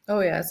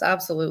 Oh, yes,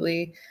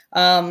 absolutely.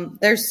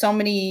 There's so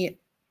many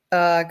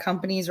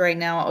companies right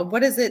now.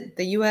 What is it?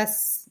 The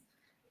U.S.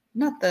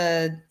 Not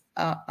the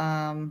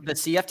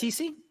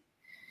CFTC?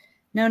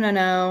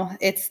 No.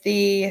 It's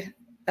the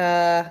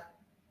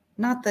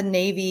not the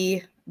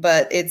Navy,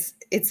 but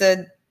it's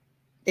a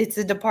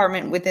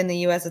department within the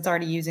U.S. that's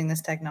already using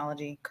this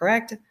technology.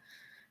 Correct?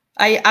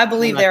 I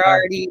believe they're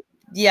already.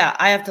 Yeah,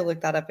 I have to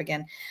look that up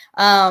again.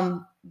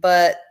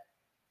 But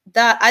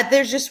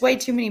there's just way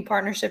too many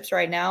partnerships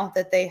right now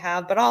that they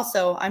have. But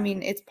also, I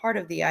mean, it's part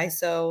of the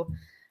ISO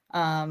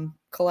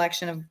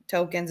collection of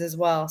tokens as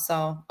well.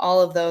 So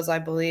all of those,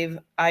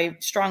 I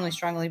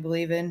strongly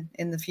believe in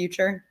the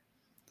future.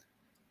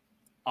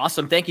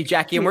 Awesome. Thank you,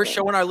 Jackie. And we're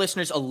showing our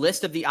listeners a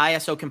list of the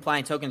ISO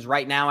compliant tokens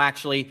right now,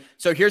 actually.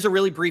 So here's a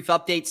really brief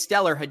update.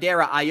 Stellar,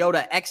 Hedera,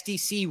 IOTA,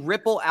 XDC,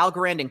 Ripple,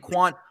 Algorand, and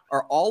Quant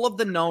are all of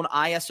the known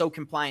ISO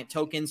compliant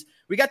tokens.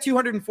 We got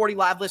 240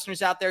 live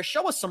listeners out there.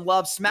 Show us some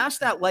love. Smash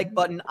that like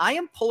button. I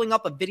am pulling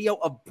up a video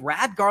of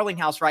Brad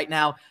Garlinghouse right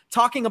now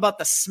talking about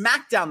the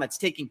smackdown that's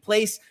taking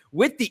place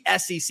with the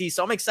SEC.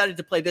 So I'm excited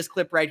to play this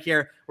clip right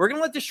here. We're going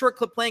to let this short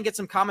clip play and get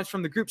some comments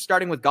from the group,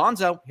 starting with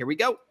Gonzo. Here we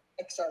go.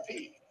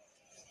 XRP.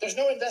 There's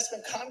no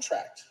investment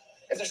contract.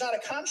 If there's not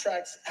a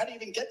contract, how do you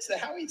even get to the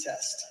Howey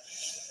test?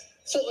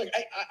 So, look,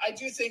 I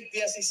do think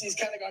the SEC has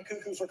kind of gone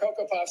cuckoo for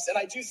Cocoa Puffs, and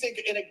I do think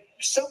in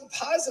some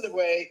positive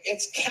way,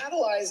 it's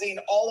catalyzing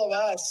all of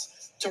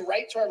us to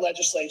write to our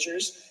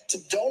legislatures, to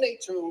donate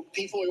to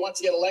people we want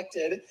to get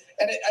elected,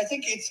 and I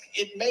think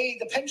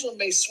the pendulum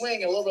may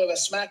swing a little bit of a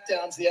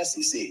smackdown to the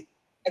SEC.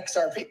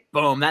 XRP.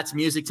 Boom, that's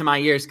music to my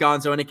ears,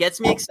 Gonzo, and it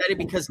gets me excited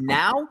because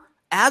now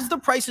as the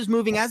price is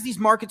moving, as these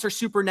markets are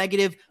super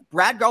negative,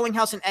 Brad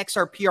Garlinghouse and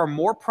XRP are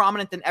more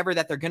prominent than ever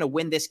that they're going to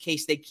win this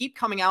case. They keep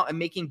coming out and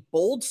making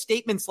bold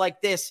statements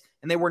like this,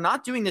 and they were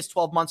not doing this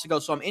 12 months ago.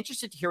 So I'm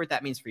interested to hear what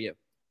that means for you.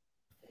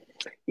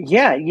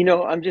 Yeah,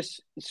 I'm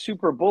just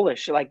super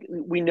bullish. Like,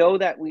 we know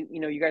that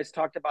you guys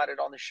talked about it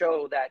on the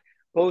show, that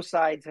both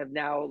sides have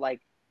now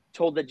like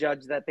told the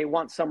judge that they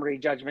want summary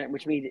judgment,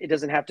 which means it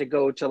doesn't have to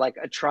go to like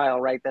a trial,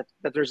 right?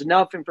 That there's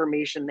enough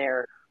information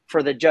there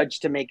for the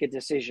judge to make a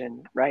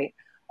decision, right?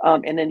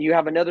 And then you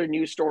have another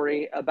news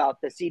story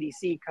about the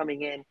CDC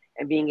coming in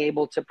and being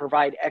able to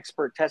provide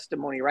expert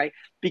testimony, right?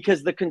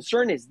 Because the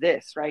concern is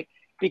this, right?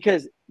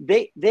 Because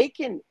they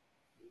can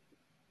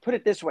put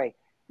it this way.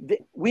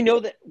 We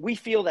know that we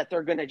feel that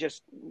they're going to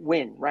just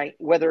win, right?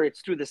 Whether it's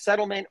through the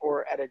settlement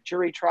or at a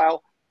jury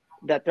trial,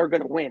 that they're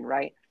going to win,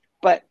 right?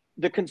 But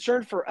the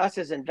concern for us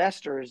as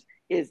investors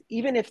is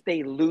even if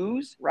they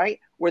lose, right?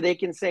 Where they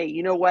can say,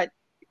 you know what?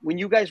 When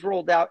you guys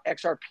rolled out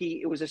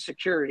XRP, it was a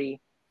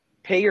security,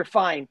 pay your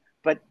fine,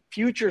 but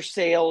future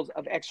sales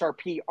of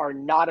XRP are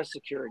not a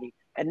security.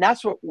 And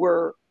that's what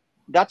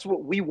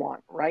we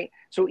want, right?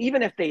 So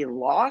even if they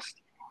lost,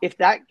 if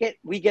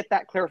we get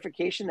that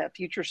clarification that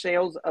future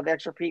sales of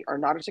XRP are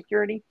not a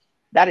security,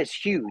 that is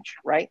huge,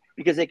 right?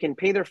 Because they can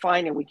pay their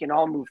fine and we can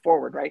all move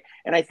forward, right?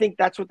 And I think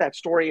that's what that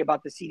story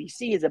about the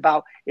CDC is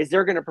about, is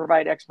they're going to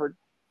provide expert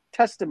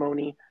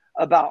testimony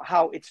about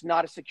how it's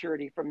not a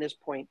security from this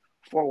point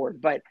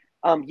forward. But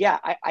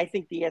I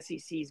think the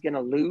SEC is going to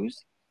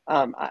lose.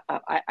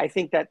 I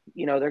think that,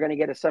 they're going to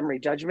get a summary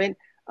judgment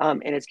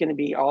and it's going to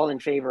be all in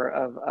favor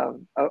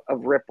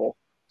of Ripple.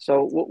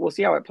 So we'll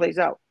see how it plays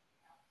out.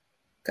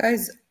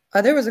 Guys,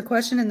 there was a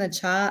question in the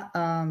chat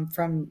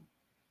from,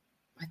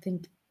 I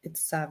think it's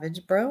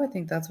Savage Bro. I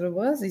think that's what it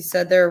was. He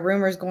said there are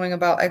rumors going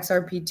about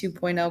XRP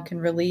 2.0 can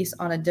release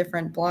on a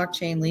different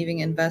blockchain, leaving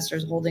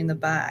investors holding the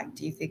bag.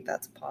 Do you think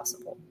that's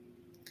possible?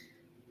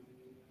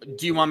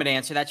 Do you want me to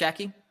answer that,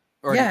 Jackie?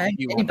 Or yeah,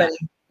 anybody.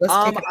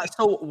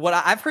 So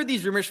I've heard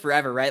these rumors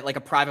forever, right? Like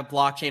a private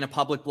blockchain, a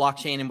public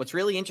blockchain. And what's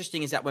really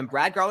interesting is that when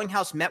Brad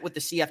Garlinghouse met with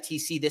the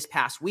CFTC this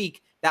past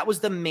week, that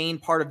was the main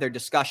part of their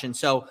discussion.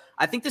 So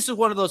I think this is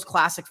one of those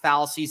classic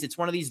fallacies. It's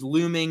one of these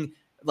looming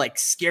like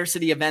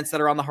scarcity events that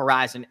are on the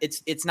horizon.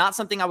 It's not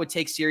something I would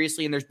take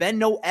seriously. And there's been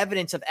no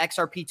evidence of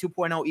XRP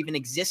 2.0 even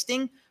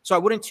existing. So I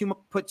wouldn't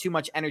put too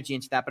much energy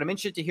into that. But I'm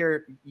interested to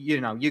hear,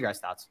 you guys'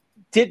 thoughts.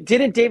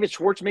 Didn't David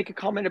Schwartz make a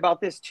comment about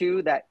this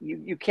too, that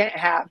you can't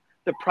have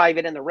the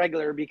private and the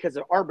regular because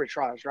of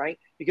arbitrage, right?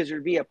 Because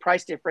there'd be a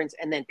price difference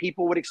and then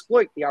people would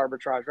exploit the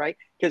arbitrage, right?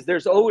 Because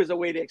there's always a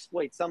way to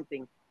exploit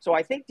something. So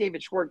I think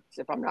David Schwartz,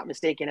 if I'm not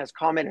mistaken, has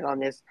commented on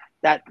this,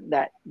 that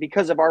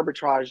because of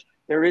arbitrage,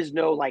 there is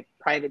no like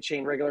private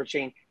chain, regular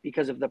chain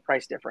because of the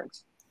price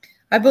difference.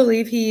 I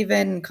believe he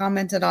even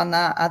commented on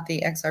that at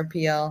the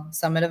XRPL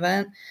Summit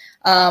event.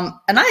 And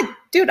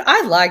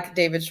I like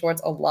David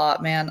Schwartz a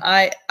lot, man.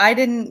 I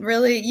didn't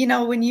really,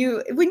 when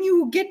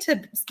you get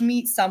to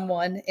meet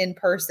someone in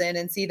person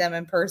and see them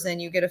in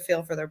person, you get a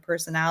feel for their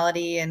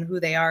personality and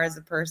who they are as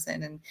a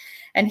person.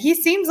 And he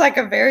seems like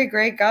a very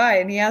great guy.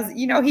 And he has,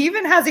 he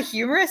even has a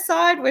humorous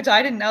side, which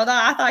I didn't know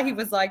that. I thought he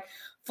was like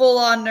full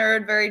on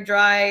nerd, very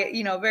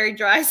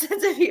dry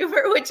sense of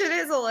humor, which it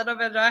is a little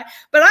bit dry,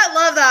 but I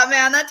love that,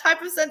 man. That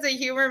type of sense of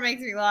humor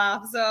makes me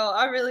laugh. So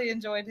I really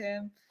enjoyed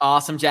him.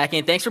 Awesome, Jackie.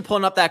 And thanks for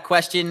pulling up that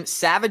question.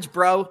 Savage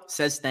Bro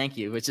says thank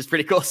you, which is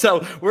pretty cool.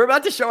 So we're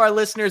about to show our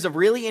listeners a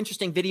really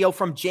interesting video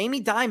from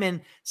Jamie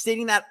Dimon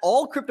stating that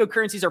all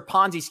cryptocurrencies are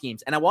Ponzi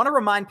schemes. And I want to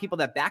remind people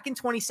that back in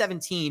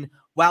 2017,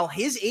 while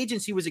his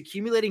agency was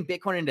accumulating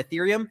Bitcoin and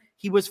Ethereum,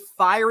 he was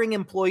firing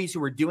employees who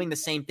were doing the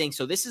same thing.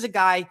 So this is a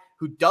guy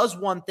who does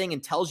one thing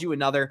and tells you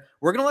another.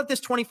 We're going to let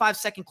this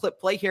 25-second clip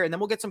play here, and then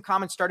we'll get some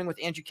comments starting with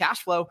Andrew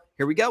Cashflow.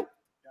 Here we go. I'm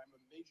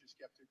a major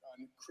skeptic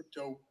on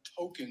crypto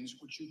tokens,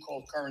 which you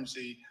call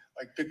currency,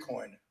 like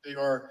Bitcoin. They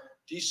are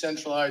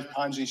decentralized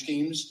Ponzi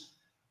schemes,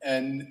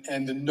 and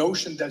the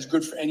notion that's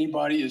good for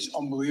anybody is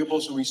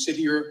unbelievable. So we sit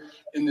here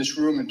in this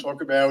room and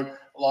talk about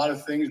a lot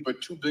of things,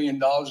 but $2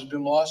 billion has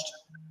been lost.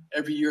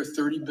 Every year,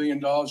 $30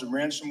 billion of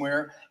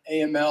ransomware,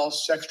 AML,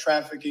 sex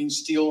trafficking,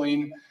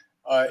 stealing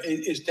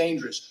is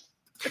dangerous.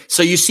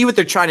 So you see what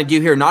they're trying to do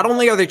here. Not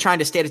only are they trying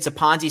to state it's a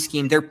Ponzi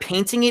scheme, they're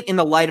painting it in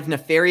the light of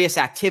nefarious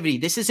activity.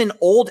 This is an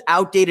old,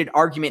 outdated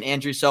argument,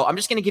 Andrew. So I'm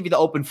just going to give you the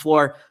open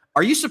floor.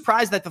 Are you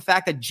surprised at the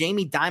fact that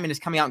Jamie Dimon is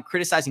coming out and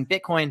criticizing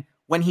Bitcoin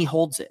when he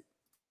holds it?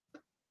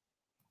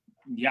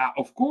 Yeah,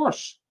 of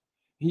course.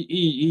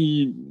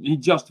 He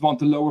just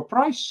wants a lower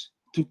price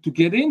to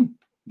get in.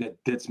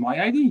 That's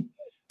my idea.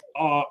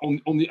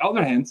 On the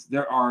other hand,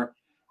 there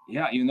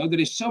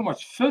is so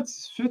much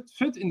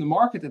FUD in the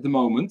market at the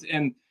moment,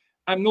 and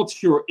I'm not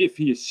sure if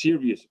he is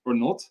serious or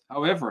not.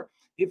 However,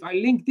 if I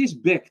link this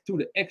back to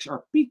the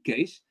XRP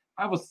case,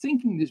 I was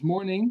thinking this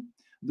morning,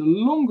 the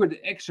longer the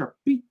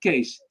XRP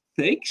case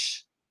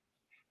takes,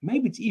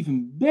 maybe it's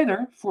even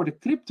better for the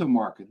crypto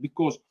market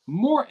because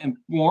more and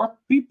more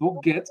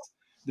people get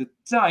the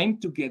time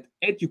to get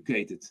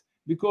educated.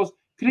 Because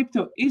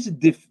crypto is a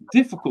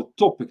difficult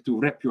topic to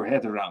wrap your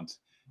head around.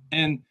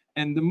 And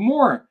the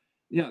more,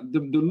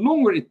 the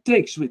longer it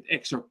takes with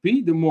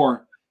XRP, the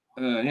more,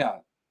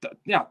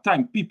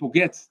 time people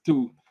get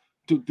to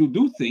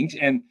do things.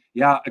 And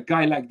a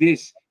guy like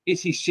this,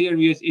 is he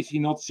serious? Is he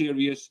not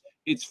serious?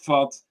 It's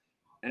FUD.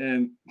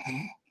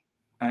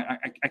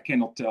 I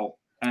cannot tell.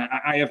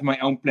 I have my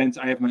own plans.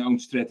 I have my own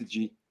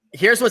strategy.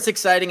 Here's what's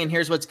exciting and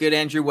here's what's good,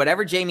 Andrew.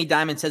 Whatever Jamie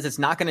Dimon says, it's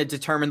not going to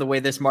determine the way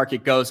this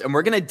market goes. And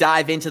we're going to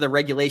dive into the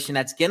regulation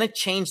that's going to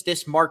change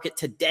this market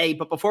today.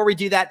 But before we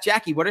do that,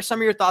 Jackie, what are some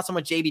of your thoughts on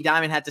what JB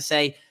Dimon had to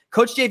say?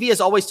 Coach JV has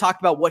always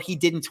talked about what he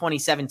did in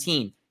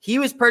 2017. He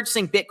was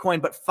purchasing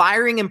Bitcoin, but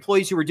firing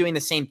employees who were doing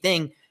the same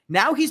thing.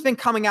 Now he's been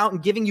coming out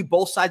and giving you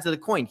both sides of the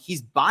coin.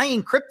 He's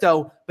buying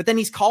crypto, but then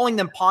he's calling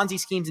them Ponzi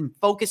schemes and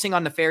focusing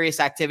on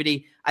nefarious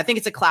activity. I think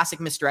it's a classic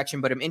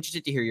misdirection, but I'm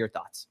interested to hear your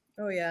thoughts.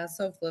 Oh, yeah.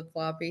 So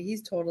flip-floppy.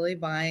 He's totally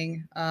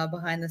buying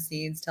behind the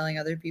scenes, telling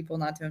other people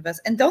not to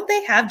invest. And don't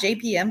they have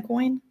JPM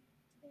coin?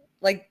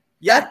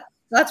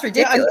 That's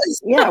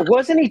ridiculous.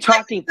 Wasn't he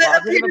talking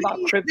positive about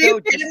crypto? The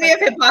epitome of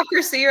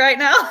hypocrisy right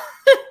now.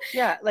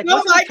 Wasn't my he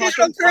talking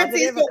digital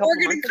currencies, positive but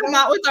we're going to come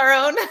out with our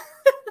own.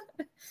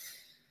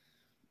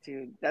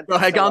 Dude, that's go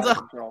ahead,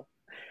 Gonzo.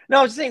 No,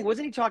 I was just saying,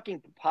 wasn't he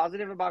talking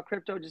positive about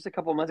crypto just a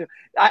couple of months ago?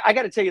 I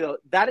got to tell you, though,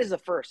 that is a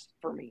first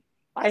for me.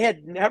 I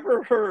had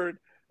never heard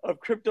of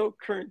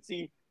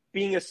cryptocurrency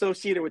being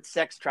associated with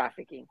sex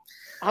trafficking.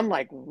 I'm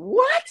like,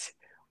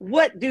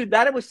 what, dude?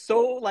 That was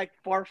so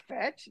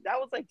far-fetched. That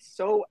was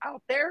so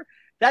out there.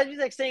 That is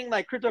like saying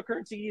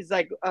cryptocurrency is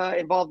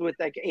involved with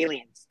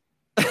aliens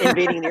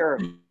invading the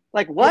earth.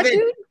 What,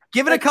 dude?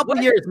 Give it a couple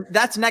of years.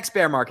 That's next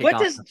bear market.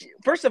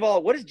 First of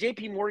all, what does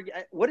JP Morgan,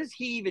 what does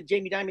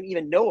Jamie Dimon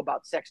even know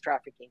about sex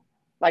trafficking?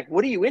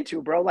 What are you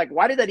into, bro?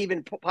 Why did that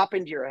even pop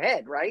into your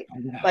head, right?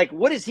 Yeah.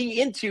 What is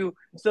he into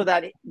so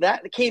that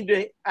came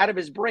out of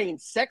his brain,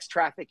 sex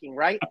trafficking,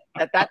 right?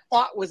 that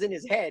thought was in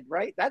his head,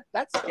 right?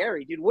 That's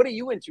scary, dude. What are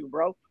you into,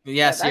 bro?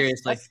 Yeah,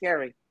 seriously. That's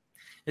scary.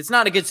 It's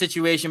not a good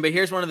situation, but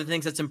here's one of the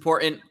things that's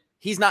important.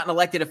 He's not an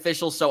elected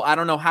official, so I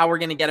don't know how we're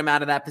going to get him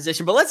out of that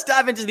position. But let's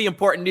dive into the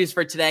important news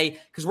for today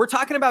because we're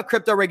talking about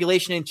crypto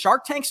regulation. And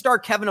Shark Tank star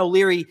Kevin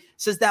O'Leary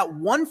says that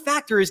one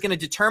factor is going to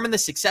determine the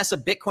success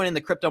of Bitcoin in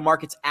the crypto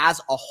markets as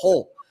a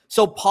whole.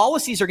 So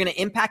policies are going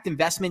to impact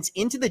investments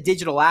into the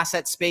digital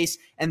asset space.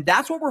 And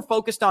that's what we're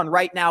focused on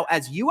right now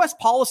as U.S.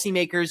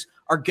 policymakers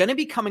are going to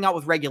be coming out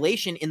with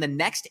regulation in the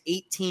next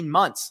 18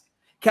 months.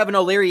 Kevin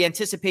O'Leary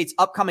anticipates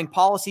upcoming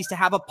policies to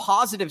have a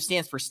positive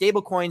stance for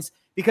stablecoins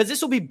because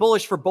this will be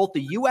bullish for both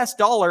the US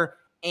dollar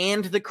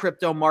and the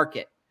crypto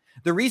market.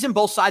 The reason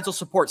both sides will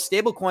support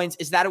stablecoins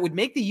is that it would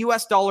make the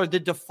US dollar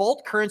the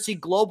default currency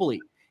globally.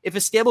 If a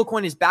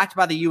stablecoin is backed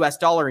by the US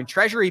dollar in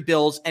treasury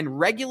bills and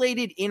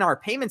regulated in our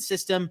payment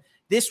system,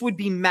 this would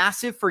be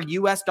massive for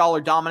US dollar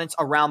dominance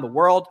around the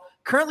world.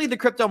 Currently, the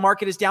crypto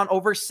market is down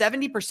over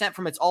 70%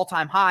 from its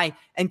all-time high,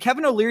 and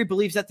Kevin O'Leary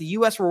believes that the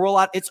U.S. will roll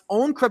out its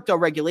own crypto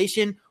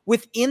regulation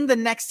within the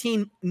next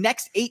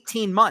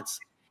 18 months.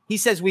 He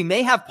says we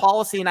may have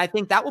policy, and I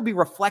think that will be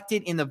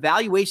reflected in the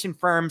valuation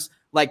firms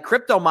like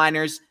crypto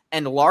miners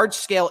and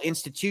large-scale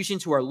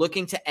institutions who are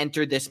looking to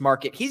enter this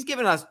market. He's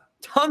given us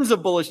tons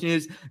of bullish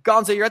news.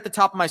 Gonzo, you're at the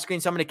top of my screen,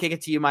 so I'm going to kick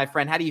it to you, my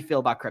friend. How do you feel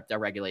about crypto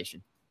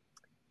regulation?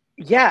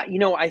 Yeah,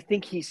 I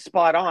think he's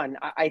spot on.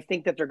 I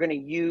think that they're going to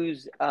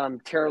use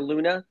Terra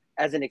Luna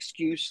as an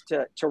excuse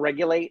to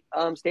regulate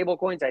stable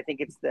coins. I think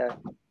it's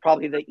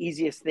probably the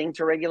easiest thing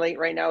to regulate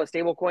right now is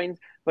stable coins.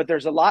 But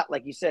there's a lot,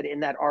 like you said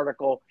in that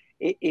article.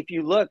 If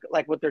you look,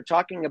 what they're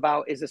talking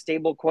about is a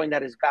stable coin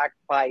that is backed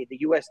by the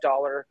US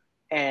dollar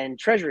and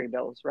treasury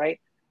bills, right?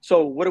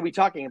 So what are we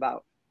talking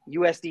about?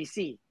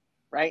 USDC,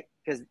 right?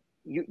 Because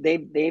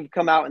they've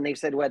come out and they've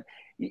said what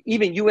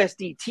even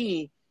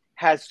USDT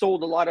has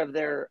sold a lot of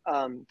their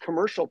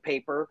commercial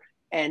paper,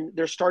 and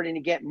they're starting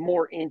to get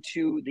more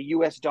into the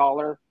U.S.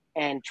 dollar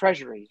and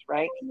treasuries,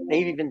 right?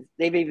 They've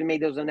even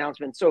made those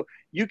announcements. So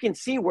you can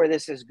see where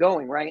this is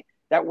going, right?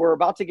 That we're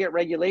about to get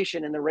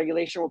regulation, and the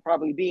regulation will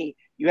probably be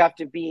you have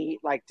to be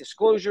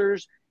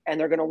disclosures, and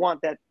they're going to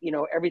want that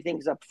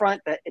everything's up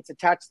front, that it's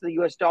attached to the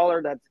U.S.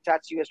 dollar, that's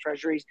attached to U.S.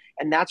 treasuries,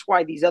 and that's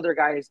why these other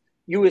guys.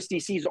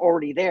 USDC is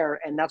already there,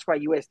 and that's why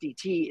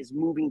USDT is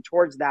moving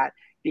towards that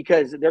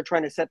because they're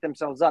trying to set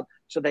themselves up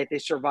so that they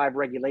survive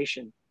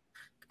regulation.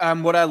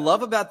 What I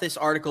love about this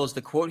article is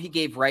the quote he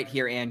gave right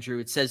here, Andrew.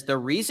 It says, the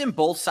reason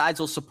both sides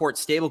will support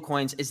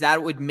stablecoins is that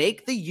it would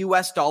make the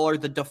US dollar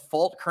the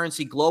default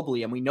currency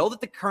globally. And we know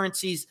that the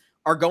currencies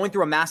are going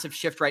through a massive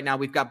shift right now.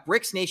 We've got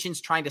BRICS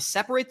nations trying to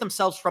separate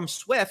themselves from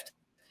SWIFT.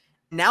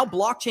 Now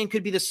blockchain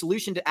could be the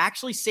solution to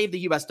actually save the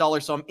US dollar.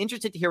 So I'm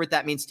interested to hear what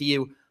that means to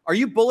you. Are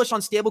you bullish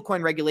on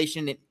stablecoin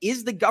regulation? And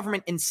is the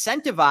government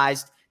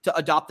incentivized to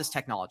adopt this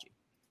technology?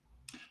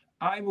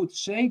 I would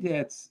say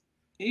that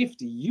if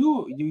the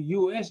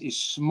US is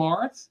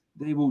smart,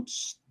 they would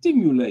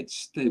stimulate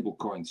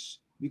stablecoins.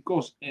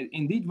 Because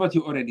indeed, what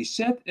you already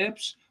said,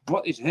 Epps,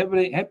 what is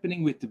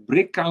happening with the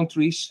BRIC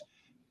countries,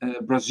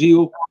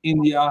 Brazil,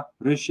 India,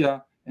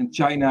 Russia, and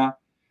China,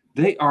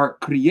 they are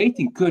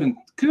creating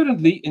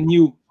currently a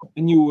new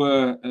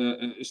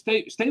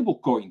stable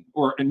coin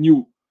or a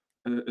new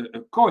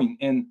coin.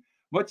 And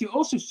what you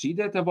also see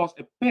that there was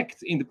a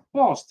pact in the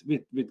past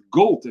with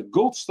gold, a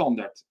gold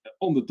standard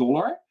on the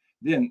dollar.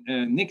 Then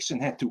Nixon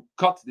had to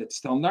cut that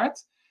standard,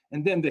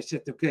 and then they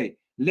said, okay,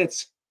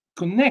 let's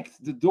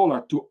connect the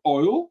dollar to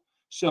oil.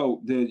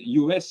 So the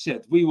US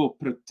said we will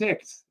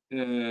protect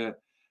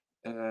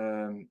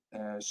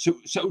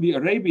Saudi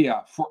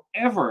Arabia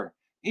forever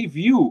if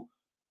you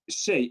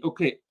say,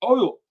 okay,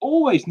 oil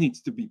always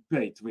needs to be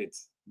paid with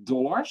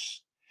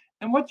dollars.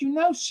 And what you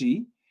now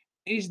see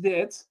is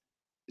that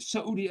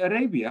Saudi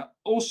Arabia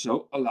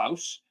also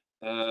allows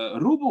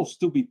rubles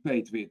to be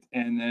paid with,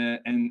 and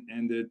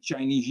the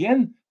Chinese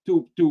yuan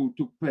to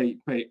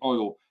pay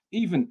oil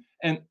even.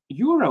 And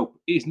Europe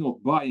is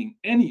not buying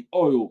any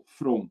oil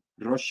from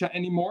Russia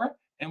anymore.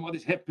 And what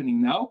is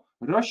happening now?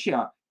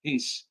 Russia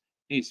is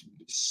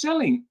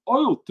selling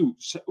oil to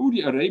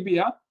Saudi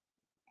Arabia.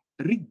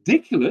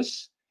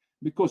 Ridiculous,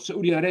 because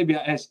Saudi Arabia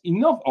has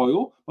enough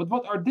oil. But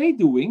what are they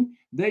doing?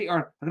 They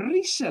are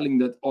reselling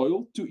that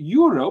oil to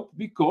Europe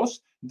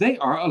because they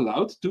are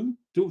allowed to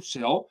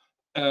sell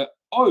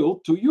oil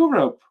to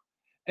Europe.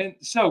 And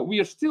so we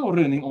are still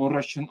running on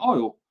Russian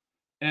oil.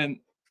 And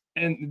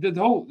that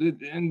whole,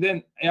 and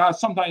then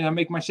sometimes I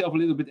make myself a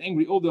little bit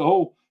angry. All the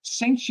whole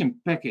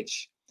sanction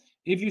package.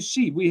 If you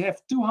see, we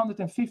have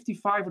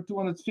 255 or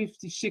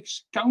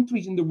 256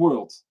 countries in the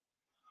world.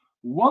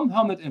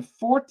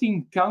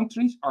 114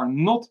 countries are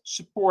not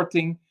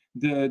supporting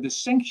the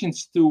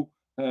sanctions to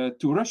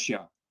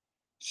Russia.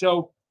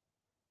 So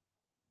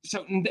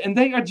and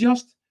they are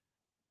just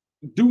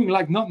doing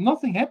like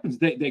nothing happens.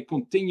 They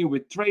continue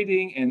with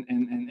trading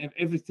and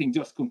everything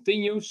just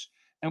continues.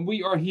 And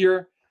we are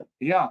here,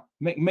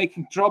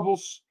 making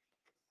troubles.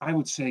 I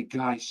would say,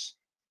 guys,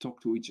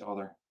 talk to each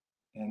other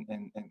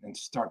and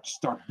start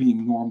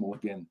being normal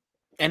again.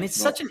 And it's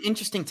such an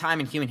interesting time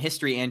in human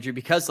history, Andrew,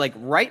 because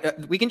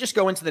we can just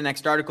go into the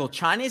next article.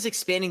 China is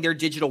expanding their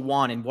digital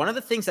yuan. And one of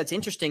the things that's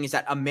interesting is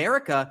that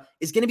America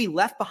is going to be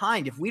left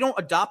behind. If we don't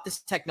adopt this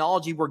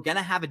technology, we're going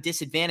to have a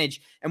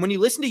disadvantage. And when you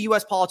listen to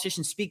U.S.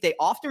 politicians speak, they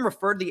often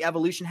refer to the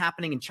evolution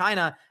happening in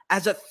China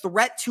as a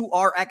threat to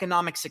our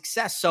economic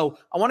success. So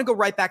I want to go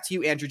right back to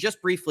you, Andrew,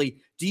 just briefly.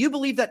 Do you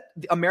believe that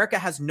America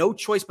has no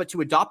choice but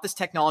to adopt this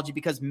technology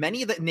because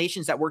many of the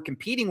nations that we're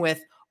competing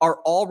with are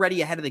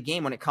already ahead of the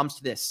game when it comes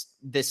to this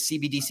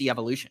CBDC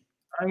evolution?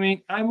 I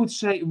mean, I would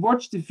say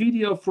watch the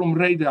video from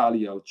Ray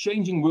Dalio,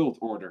 Changing World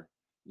Order.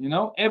 You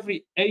know,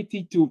 every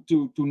 80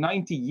 to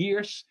 90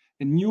 years,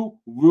 a new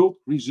world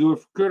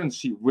reserve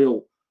currency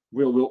will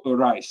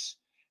arise.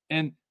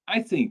 And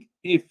I think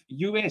if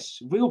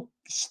US will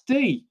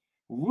stay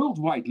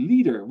worldwide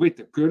leader with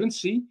the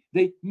currency,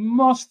 they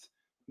must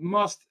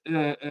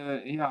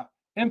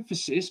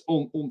emphasis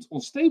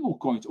on stable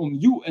coins, on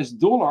US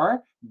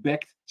dollar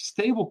backed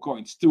stable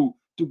coins to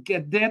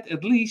get that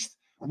at least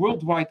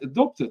worldwide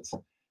adopted.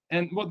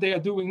 And what they are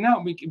doing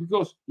now,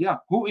 because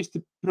who is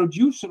the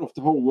producer of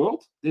the whole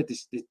world? That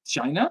is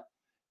China,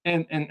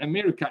 and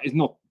America is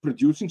not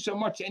producing so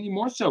much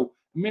anymore. So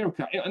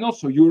America and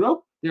also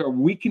Europe, they are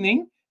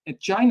weakening, and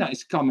China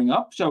is coming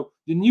up. So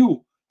the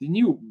new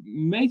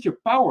major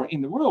power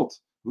in the world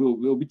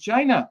will be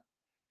China.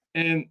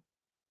 And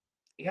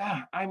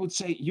I would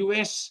say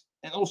US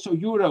and also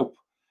Europe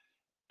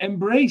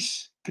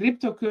embrace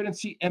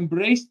cryptocurrency,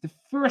 embrace the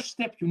first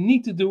step you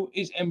need to do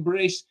is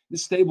embrace the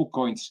stable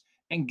coins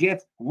and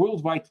get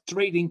worldwide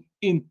trading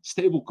in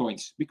stable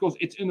coins because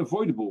it's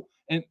unavoidable.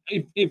 And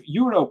if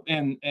Europe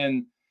and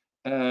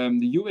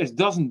the US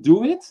doesn't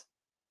do it,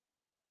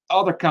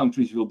 other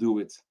countries will do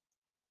it.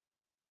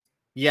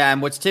 Yeah,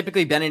 and what's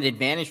typically been an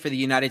advantage for the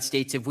United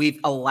States if we've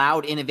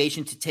allowed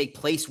innovation to take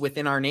place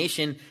within our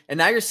nation, and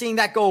now you're seeing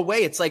that go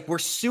away. It's like we're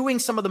suing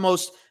some of the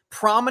most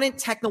prominent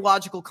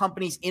technological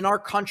companies in our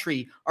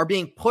country are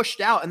being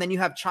pushed out, and then you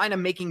have China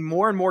making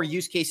more and more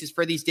use cases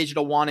for these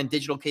digital yuan and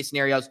digital case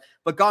scenarios.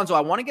 But Gonzo,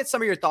 I want to get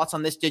some of your thoughts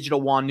on this digital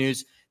yuan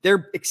news.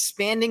 They're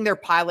expanding their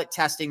pilot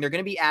testing. They're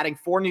going to be adding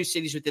 4 new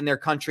cities within their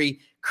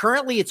country.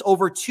 Currently, it's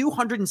over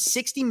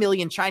 260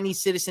 million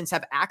Chinese citizens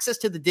have access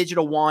to the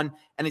digital yuan,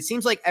 and it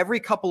seems like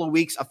every couple of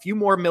weeks, a few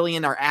more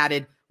million are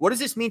added. What does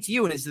this mean to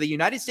you? And is the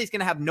United States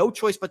going to have no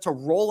choice but to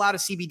roll out a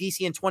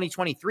CBDC in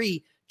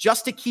 2023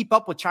 just to keep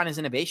up with China's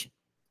innovation?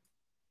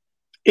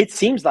 It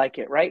seems like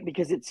it, right?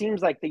 Because it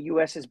seems like the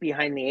U.S. is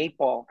behind the 8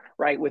 ball,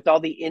 right? With all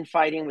the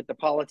infighting, with the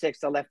politics,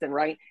 the left and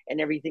right,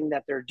 and everything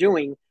that they're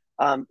doing,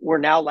 we're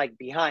now like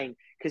behind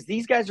because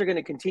these guys are going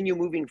to continue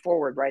moving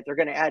forward, right? They're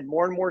going to add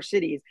more and more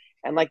cities.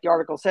 And like the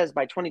article says,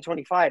 by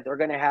 2025, they're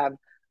going to have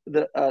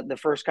the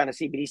first kind of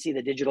CBDC,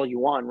 the digital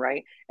yuan,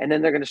 right? And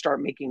then they're going to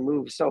start making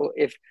moves. So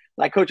if,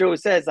 like Coach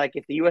always says, like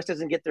if the U.S.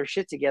 doesn't get their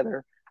shit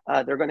together,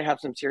 they're going to have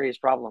some serious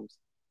problems.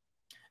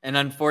 And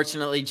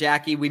unfortunately,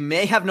 Jackie, we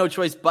may have no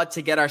choice but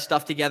to get our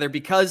stuff together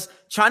because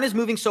China's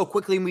moving so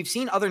quickly, and we've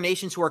seen other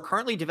nations who are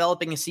currently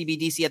developing a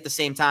CBDC at the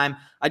same time.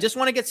 I just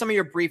want to get some of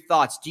your brief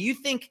thoughts. Do you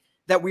think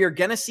that we are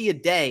going to see a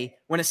day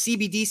when a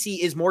CBDC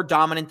is more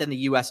dominant than the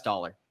US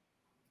dollar?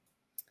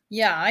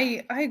 Yeah,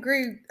 I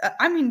agree.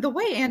 I mean, the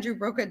way Andrew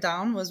broke it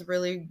down was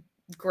really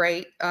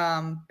great,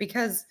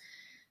 because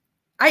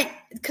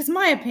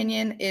my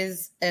opinion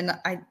is, and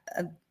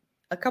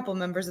a couple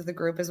members of the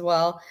group as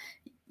well,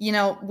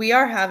 we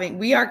are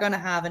going to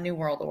have a new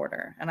world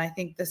order, and I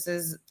think this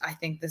is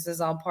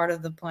all part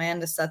of the plan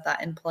to set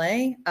that in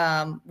play.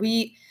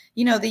 The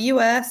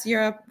US,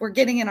 Europe, we're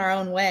getting in our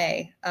own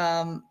way,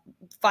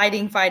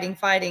 fighting,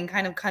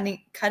 kind of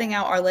cutting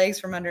out our legs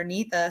from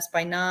underneath us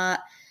by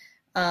not,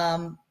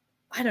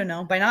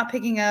 by not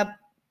picking up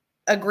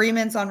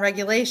agreements on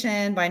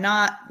regulation, by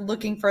not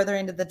looking further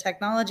into the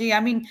technology. I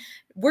mean,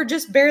 we're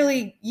just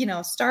barely,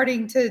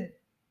 starting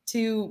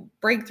to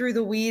break through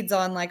the weeds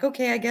on like,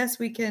 okay, I guess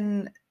we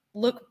can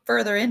look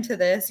further into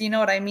this. You know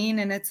what I mean?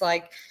 And it's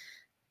like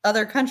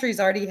other countries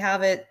already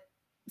have it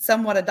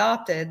somewhat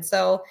adopted.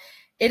 So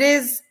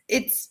it's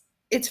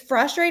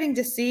frustrating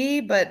to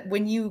see, but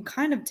when you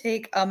kind of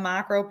take a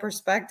macro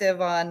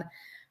perspective on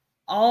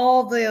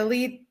all the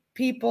elite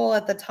people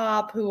at the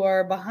top who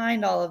are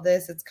behind all of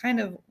this, it's kind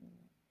of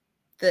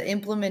the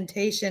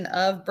implementation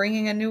of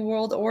bringing a new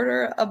world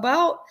order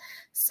about.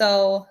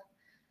 So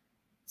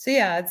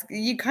yeah,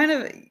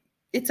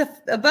 it's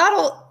a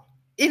battle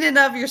in and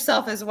of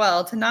yourself as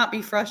well, to not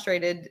be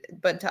frustrated,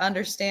 but to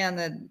understand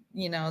that,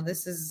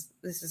 this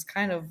is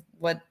kind of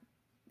what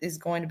is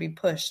going to be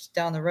pushed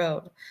down the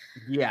road.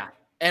 Yeah.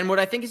 And what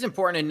I think is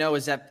important to know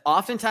is that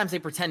oftentimes they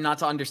pretend not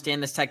to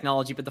understand this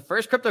technology, but the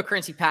first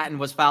cryptocurrency patent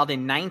was filed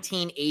in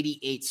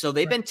 1988. So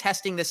they've been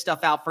testing this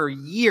stuff out for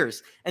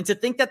years. And to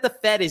think that the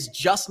Fed is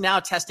just now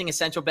testing a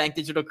central bank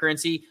digital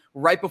currency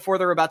right before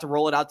they're about to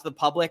roll it out to the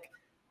public,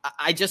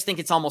 I just think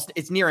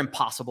it's near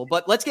impossible.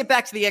 But let's get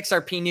back to the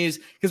XRP news,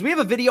 because we have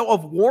a video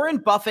of Warren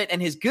Buffett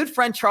and his good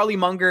friend Charlie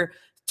Munger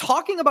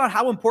talking about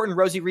how important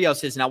Rosie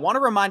Rios is. And I want to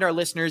remind our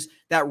listeners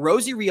that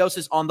Rosie Rios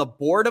is on the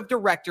board of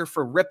director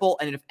for Ripple.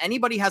 And if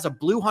anybody has a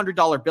blue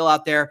 $100 bill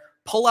out there,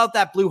 pull out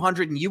that blue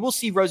 100 and you will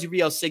see Rosie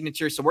Rios'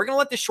 signature. So we're going to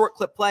let this short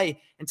clip play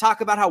and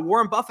talk about how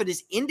Warren Buffett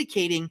is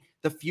indicating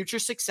the future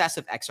success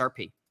of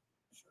XRP.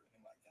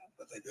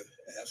 But they do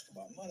ask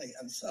about money.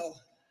 And so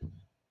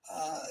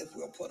if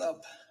we'll put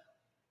up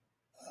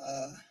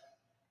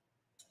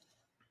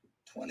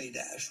 20-1,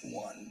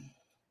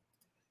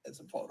 it's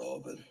a photo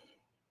of a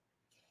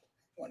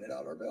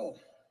 $20 bill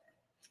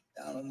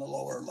down in the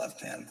lower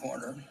left-hand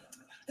corner.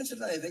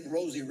 Incidentally, I think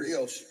Rosie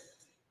Rios,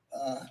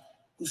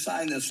 who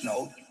signed this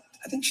note,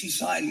 I think she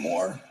signed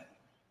more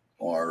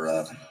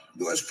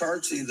U.S.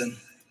 currency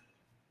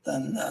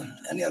than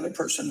any other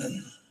person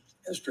in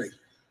history.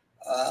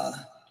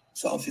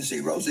 So if you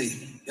see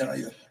Rosie,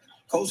 you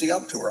cozy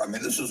up to her. I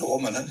mean, this is a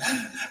woman that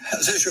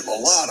has issued a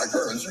lot of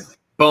currency.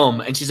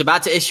 Boom. And she's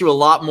about to issue a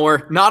lot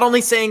more, not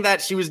only saying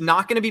that she was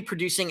not going to be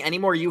producing any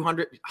more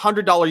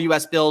 $100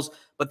 US bills,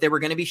 but they were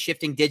going to be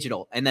shifting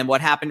digital. And then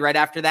what happened right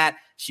after that?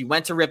 She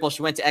went to Ripple.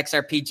 She went to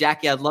XRP.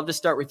 Jackie, I'd love to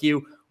start with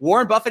you.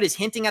 Warren Buffett is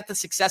hinting at the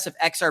success of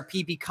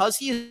XRP because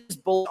he is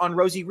bullish on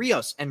Rosie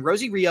Rios. And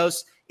Rosie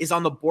Rios is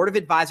on the board of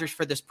advisors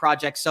for this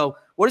project. So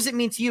what does it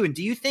mean to you? And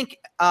do you think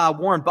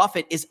Warren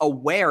Buffett is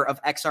aware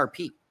of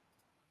XRP?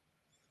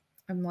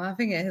 I'm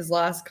laughing at his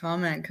last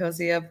comment,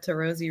 cozy up to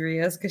Rosie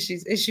Rios, because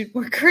she's issued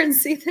more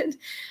currency than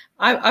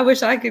I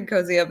wish I could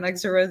cozy up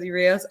next to Rosie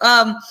Rios.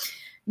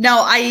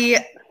 No,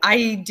 I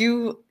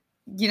do,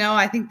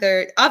 I think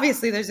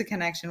there's a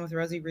connection with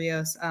Rosie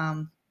Rios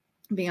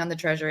being on the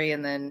treasury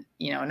and then,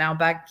 now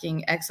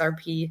backing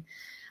XRP.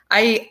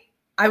 I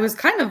was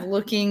kind of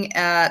looking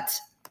at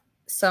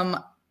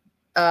some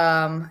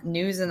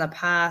news in the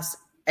past,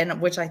 and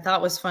which I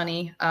thought was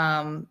funny.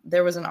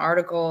 There was an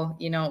article,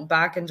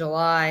 back in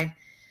July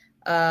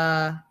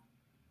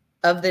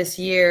of this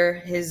year,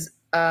 his,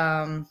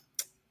 I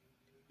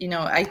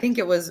think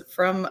it was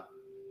from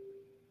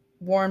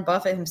Warren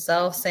Buffett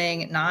himself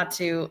saying not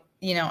to,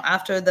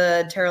 after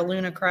the Terra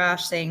Luna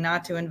crash, saying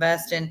not to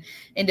invest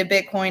into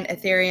Bitcoin,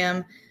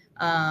 Ethereum,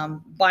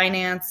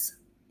 Binance.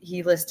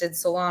 He listed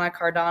Solana,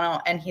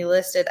 Cardano, and he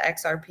listed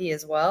XRP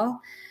as well.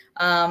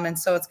 And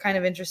so it's kind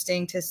of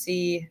interesting to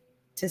see,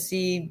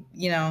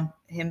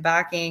 him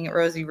backing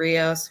Rosie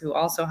Rios, who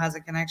also has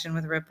a connection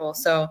with Ripple.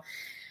 So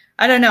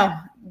I don't know,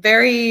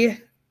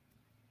 very,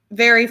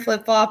 very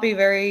flip-floppy,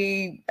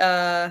 very,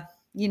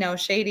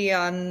 shady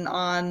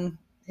on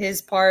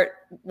his part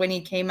when he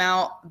came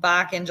out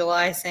back in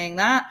July saying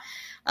that.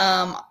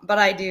 But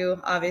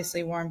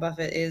obviously Warren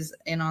Buffett is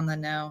in on the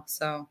know.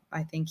 So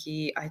I think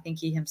he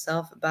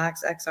himself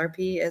backs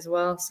XRP as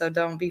well. So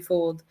don't be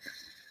fooled.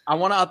 I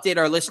want to update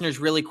our listeners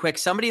really quick.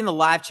 Somebody in the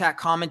live chat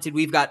commented,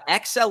 we've got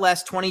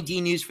XLS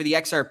 20D news for the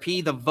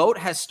XRP. The vote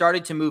has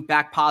started to move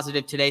back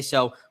positive today.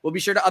 So we'll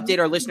be sure to update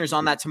our listeners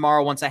on that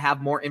tomorrow once I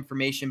have more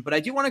information. But I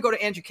do want to go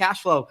to Andrew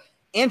Cashflow.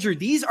 Andrew,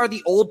 these are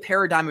the old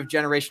paradigm of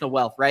generational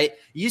wealth, right?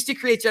 You used to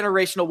create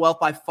generational wealth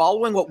by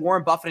following what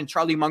Warren Buffett and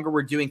Charlie Munger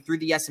were doing through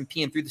the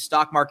S&P and through the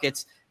stock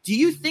markets. Do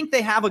you think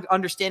they have an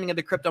understanding of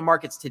the crypto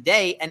markets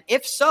today? And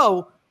if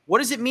so, what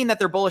does it mean that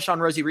they're bullish on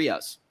Rosie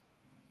Rios?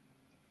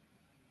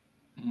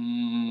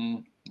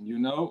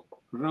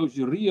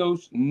 Rosie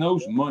Rios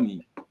knows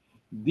money.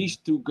 these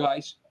two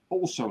guys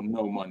also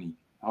know money.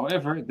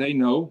 However, they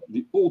know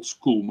the old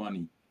school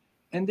money.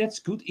 And that's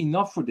good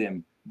enough for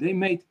them. They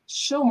made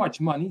so much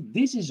money.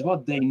 This is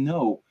what they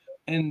know.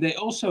 And they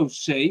also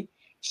say,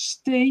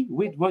 stay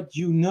with what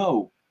you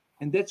know.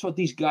 And that's what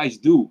these guys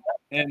do.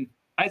 And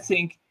I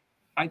think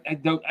I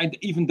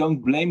even don't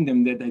blame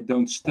them that they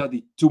don't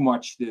study too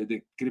much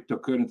the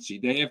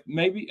cryptocurrency. They have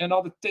maybe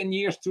another 10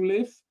 years to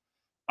live.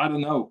 I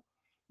don't know.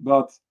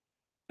 But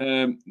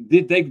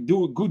did they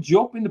do a good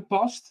job in the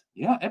past?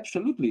 Yeah,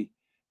 absolutely.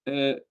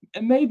 And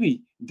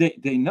maybe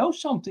they know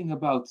something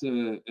about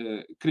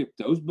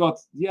cryptos, but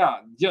yeah,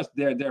 just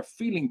their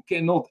feeling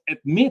cannot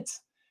admit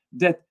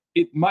that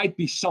it might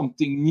be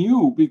something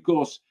new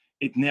because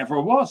it never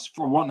was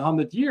for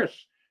 100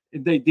 years.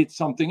 They did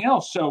something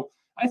else. So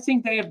I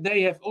think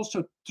they have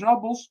also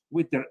troubles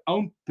with their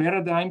own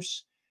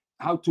paradigms,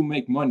 how to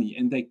make money,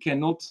 and they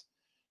cannot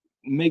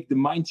make the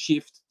mind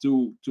shift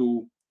to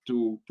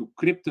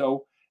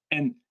crypto.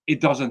 And it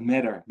doesn't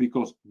matter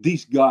because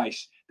these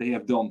guys, they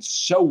have done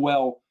so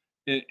well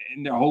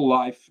in their whole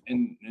life,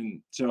 and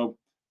so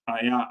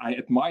I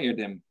admire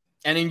them.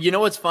 And then, you know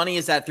what's funny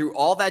is that through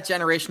all that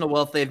generational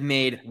wealth they've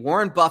made,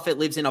 Warren Buffett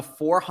lives in a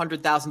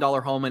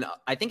 $400,000 home in,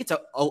 I think it's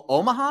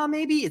Omaha,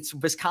 maybe it's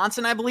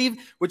Wisconsin, I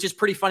believe, which is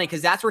pretty funny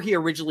because that's where he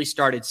originally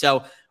started.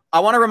 So I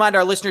want to remind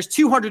our listeners,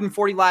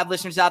 240 live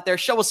listeners out there,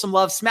 show us some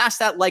love, smash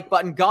that like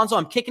button. Gonzo,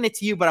 I'm kicking it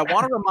to you, but I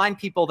want to remind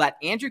people that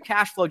Andrew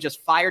Cashflow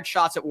just fired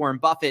shots at Warren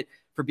Buffett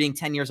for being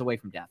 10 years away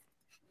from death.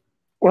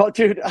 Well,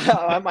 dude,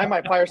 I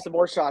might fire some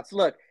more shots.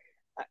 Look,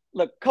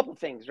 couple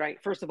things,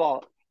 right? First of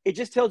all, it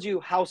just tells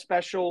you how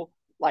special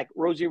like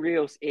Rosie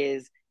Rios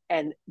is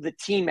and the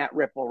team at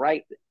Ripple,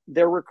 right?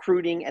 Their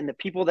recruiting and the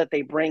people that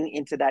they bring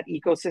into that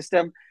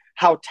ecosystem,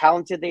 how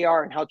talented they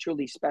are and how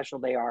truly special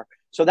they are.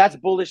 So that's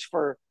bullish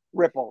for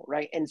Ripple,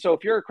 right? And so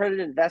if you're a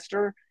accredited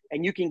investor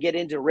and you can get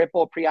into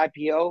Ripple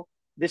pre-IPO,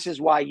 this is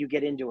why you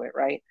get into it,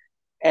 right?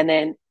 And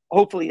then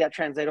hopefully that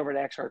translates over to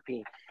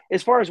XRP.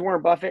 As far as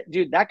Warren Buffett,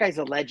 dude, that guy's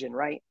a legend,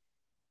 right?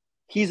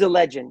 He's a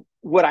legend.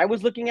 What I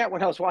was looking at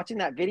when I was watching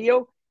that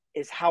video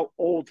is how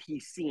old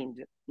he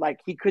seemed. Like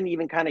he couldn't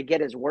even kind of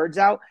get his words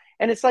out.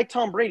 And it's like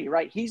Tom Brady,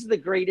 right? He's the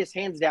greatest,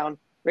 hands down,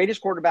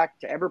 greatest quarterback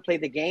to ever play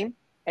the game.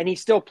 And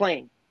he's still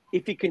playing.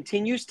 If he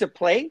continues to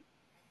play,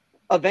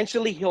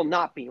 eventually he'll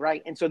not be,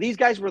 right? And so these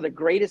guys were the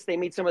greatest. They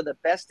made some of the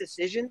best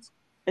decisions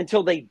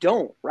until they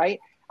don't, right?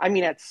 I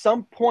mean, at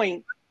some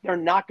point, they're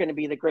not going to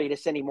be the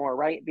greatest anymore,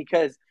 right?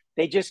 Because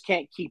they just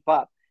can't keep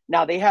up.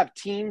 Now, they have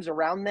teams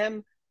around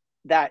them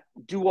that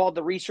do all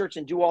the research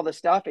and do all the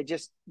stuff. It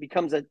just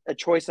becomes a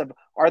choice of,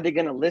 are they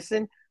going to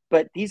listen?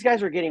 But these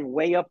guys are getting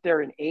way up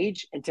there in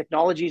age, and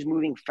technology is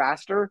moving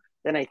faster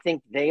than I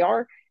think they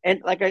are.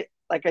 And like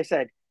I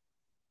said,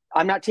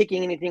 I'm not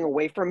taking anything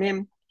away from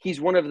him. He's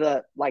one of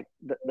the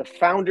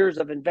founders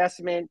of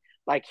investment.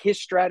 Like his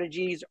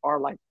strategies are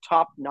like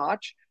top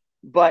notch,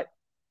 but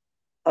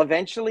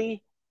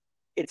eventually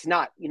it's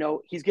not,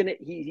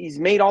 he's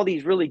made all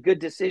these really good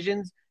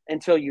decisions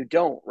until you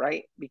don't,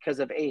 right? Because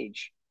of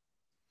age.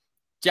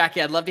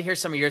 Jackie, I'd love to hear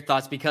some of your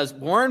thoughts because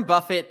Warren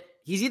Buffett,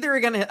 he's either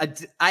going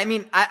to,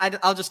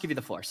 I'll just give you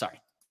the floor. Sorry.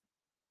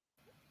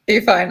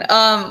 You're fine.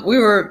 We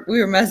were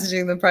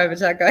messaging the private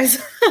chat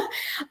guys.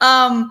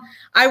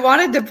 I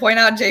wanted to point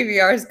out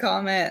JVR's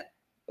comment,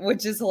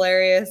 which is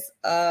hilarious.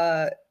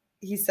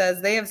 He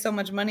says they have so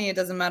much money, it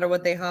doesn't matter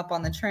what they hop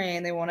on the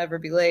train, they won't ever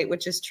be late,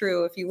 which is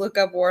true. If you look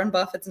up Warren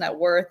Buffett's net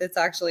worth, it's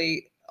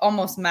actually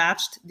almost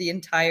matched the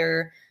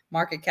entire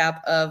market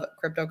cap of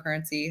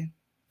cryptocurrency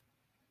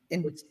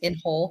in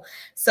whole.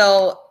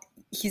 So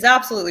he's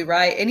absolutely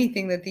right.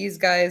 Anything that these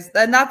guys,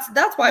 and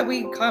that's why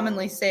we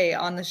commonly say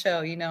on the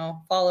show,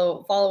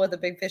 follow what the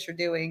big fish are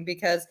doing,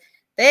 because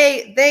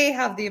they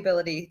have the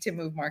ability to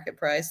move market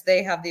price.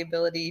 They have the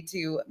ability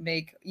to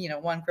make,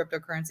 one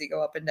cryptocurrency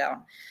go up and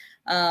down.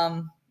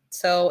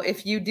 So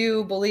if you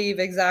do believe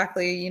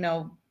exactly,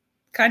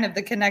 kind of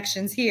the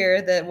connections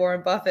here that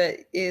Warren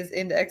Buffett is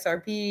into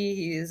XRP,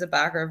 he is a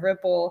backer of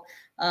Ripple,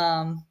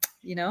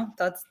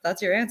 that's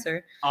your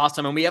answer.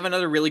 Awesome. And we have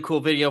another really cool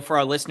video for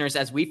our listeners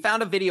as we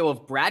found a video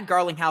of Brad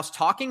Garlinghouse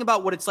talking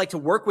about what it's like to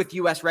work with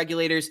U.S.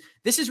 regulators.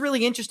 This is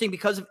really interesting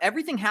because of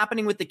everything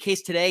happening with the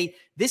case today.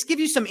 This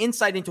gives you some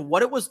insight into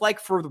what it was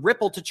like for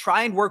Ripple to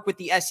try and work with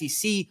the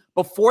SEC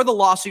before the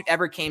lawsuit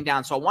ever came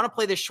down. So I want to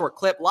play this short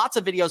clip. Lots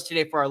of videos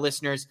today for our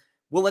listeners.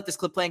 We'll let this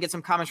clip play and get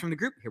some comments from the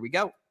group. Here we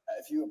go.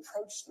 If you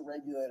approach the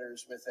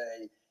regulators with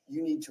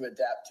you need to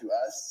adapt to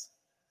us,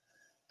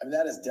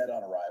 that is dead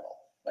on arrival.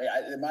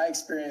 In my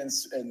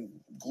experience, and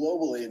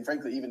globally, and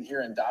frankly, even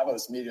here in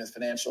Davos, meeting with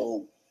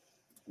financial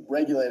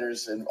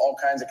regulators in all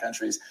kinds of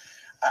countries,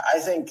 I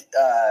think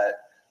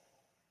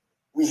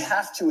we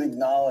have to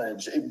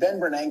acknowledge.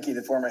 Ben Bernanke,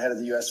 the former head of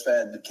the U.S.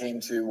 Fed,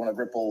 came to one of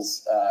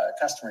Ripple's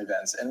customer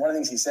events, and one of the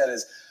things he said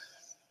is,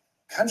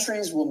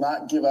 countries will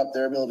not give up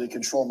their ability to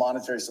control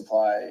monetary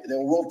supply. They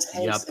will roll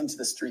tanks into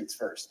the streets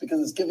first because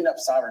it's giving up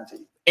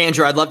sovereignty.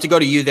 Andrew, I'd love to go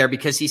to you there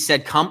because he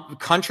said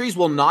countries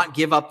will not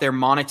give up their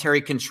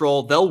monetary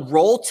control. They'll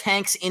roll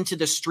tanks into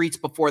the streets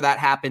before that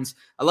happens.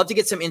 I'd love to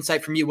get some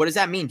insight from you. What does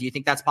that mean? Do you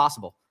think that's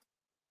possible?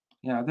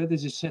 Yeah, that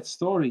is a sad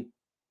story.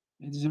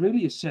 It is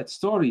really a sad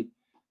story.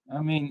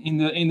 I mean,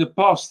 in the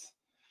past,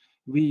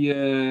 we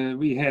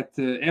had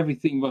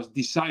everything was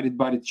decided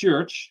by the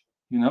church,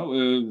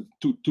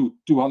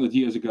 200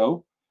 years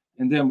ago,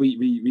 and then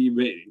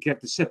we get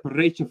the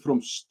separation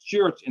from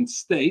church and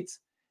state.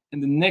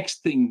 And the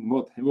next thing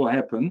what will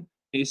happen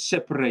is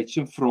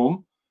separation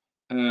from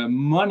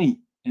money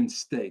and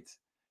state.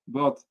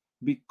 But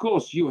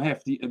because you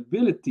have the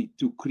ability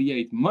to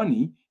create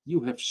money, you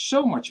have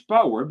so much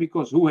power,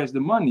 because who has the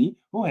money,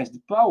 who has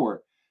the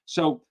power.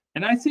 So,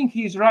 and I think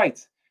he's right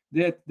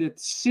that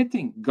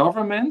sitting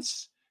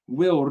governments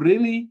will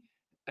really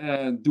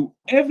do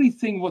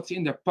everything what's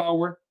in their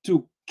power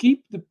to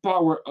keep the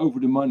power over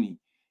the money.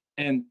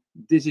 And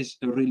this is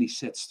a really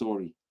sad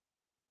story.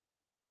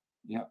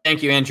 Yeah.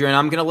 Thank you, Andrew. And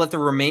I'm going to let the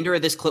remainder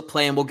of this clip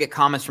play, and we'll get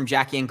comments from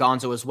Jackie and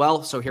Gonzo as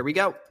well. So here we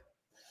go.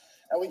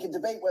 And we can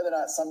debate whether or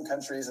not some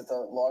countries at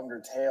the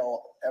longer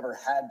tail ever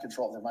had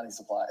control of their money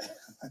supply.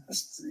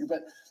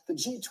 But the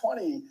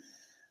G20,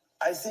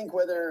 I think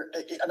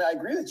I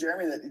agree with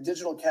Jeremy that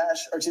digital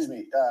cash,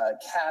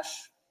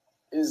 cash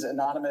is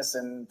anonymous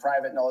and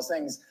private and all those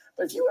things.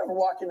 But if you ever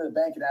walk into the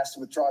bank and ask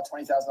to withdraw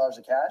 $20,000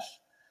 of cash,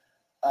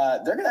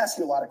 they're going to ask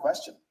you a lot of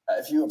questions.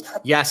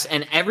 Yes,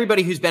 and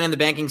everybody who's been in the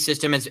banking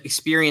system has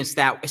experienced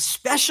that,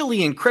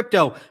 especially in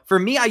crypto. For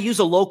me, I use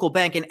a local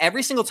bank, and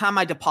every single time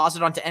I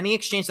deposit onto any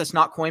exchange that's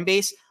not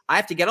Coinbase, I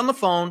have to get on the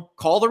phone,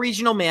 call the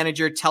regional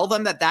manager, tell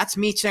them that that's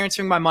me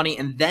transferring my money,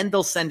 and then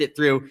they'll send it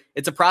through.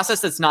 It's a process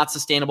that's not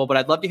sustainable, but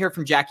I'd love to hear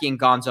from Jackie and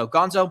Gonzo.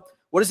 Gonzo,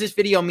 what does this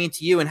video mean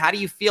to you, and how do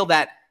you feel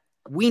that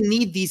we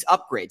need these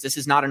upgrades? This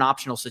is not an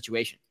optional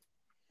situation.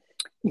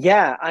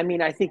 Yeah, I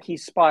mean, I think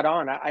he's spot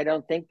on. I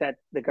don't think that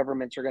the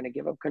governments are going to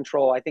give up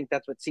control. I think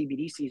that's what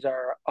CBDCs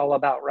are all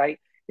about, right?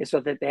 Is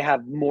so that they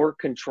have more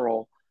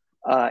control.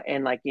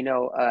 And like,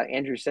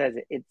 Andrew says,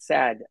 it's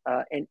sad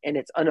and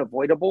it's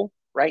unavoidable,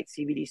 right?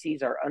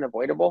 CBDCs are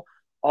unavoidable.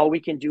 All we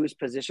can do is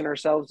position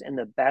ourselves in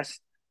the best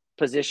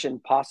position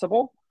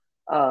possible.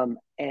 And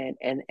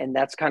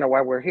that's kind of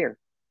why we're here.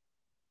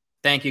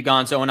 Thank you,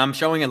 Gonzo. And I'm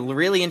showing a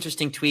really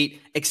interesting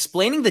tweet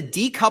explaining the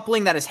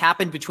decoupling that has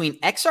happened between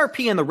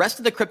XRP and the rest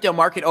of the crypto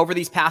market over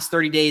these past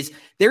 30 days.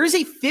 There is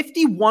a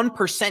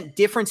 51%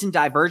 difference in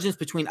divergence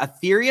between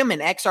Ethereum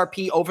and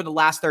XRP over the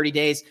last 30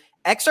 days.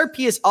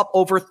 XRP is up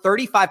over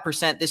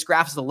 35%. This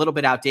graph is a little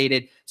bit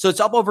outdated. So it's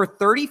up over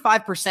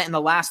 35% in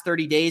the last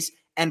 30 days.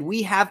 And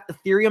we have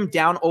Ethereum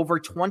down over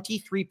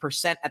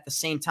 23% at the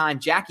same time.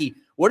 Jackie,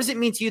 what does it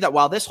mean to you that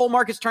while this whole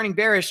market's turning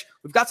bearish,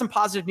 we've got some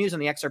positive news on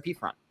the XRP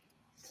front?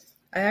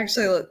 I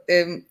actually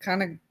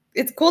am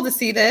it's cool to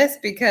see this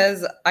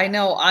because I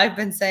know I've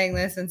been saying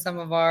this in some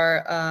of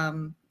our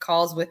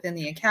calls within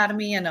the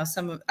academy. I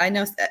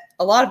know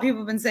a lot of people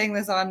have been saying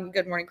this on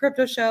Good Morning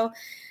Crypto Show.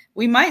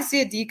 We might see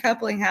a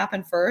decoupling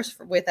happen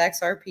first with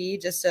XRP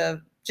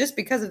just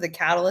because of the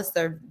catalysts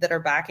that are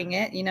backing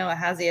it. It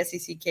has the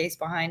SEC case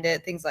behind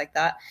it, things like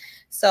that.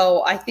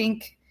 So I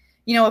think,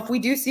 if we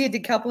do see a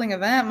decoupling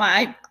event,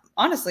 my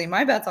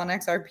bet's on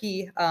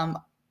XRP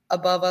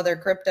above other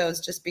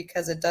cryptos, just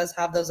because it does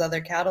have those other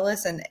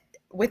catalysts. And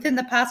within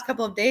the past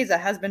couple of days,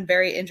 that has been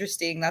very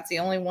interesting. That's the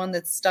only one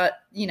that's the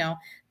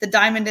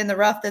diamond in the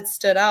rough that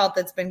stood out,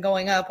 that's been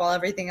going up while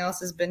everything else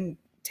has been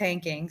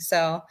tanking.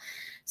 So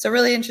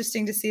really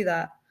interesting to see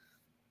that.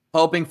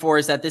 Hoping for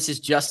is that this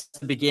is just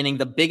the beginning.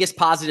 The biggest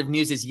positive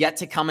news is yet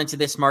to come into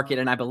this market,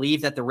 and I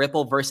believe that the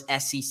Ripple versus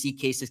SEC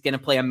case is going to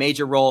play a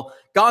major role.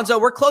 Gonzo,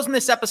 we're closing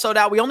this episode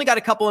out. We only got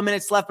a couple of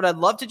minutes left, but I'd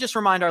love to just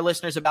remind our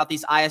listeners about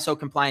these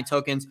ISO-compliant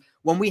tokens.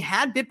 When we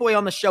had BitBoy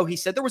on the show, he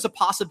said there was a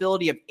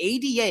possibility of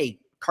ADA,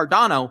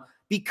 Cardano,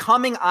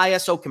 becoming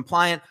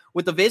ISO-compliant.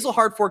 With the Vasil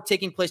hard fork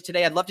taking place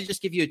today, I'd love to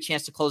just give you a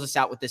chance to close us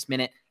out with this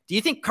minute. Do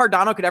you think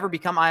Cardano could ever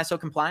become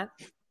ISO-compliant?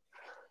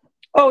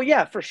 Oh,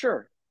 yeah, for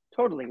sure.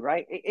 Totally,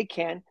 right? It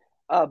can.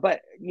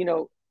 But,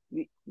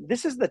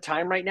 this is the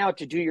time right now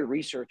to do your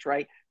research,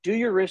 right? Do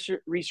your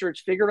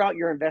research, figure out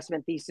your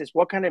investment thesis,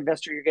 what kind of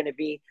investor you're going to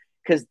be,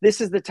 because this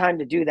is the time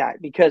to do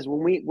that. Because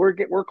when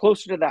we're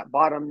closer to that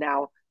bottom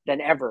now than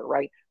ever,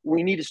 right?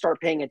 We need to start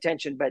paying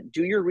attention, but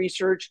do your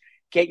research,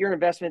 get your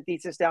investment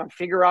thesis down,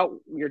 figure out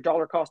your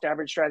dollar cost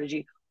average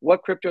strategy, what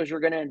cryptos you're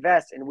going to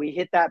invest. And we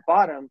hit that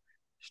bottom,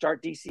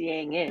 start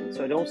DCAing in.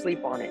 So don't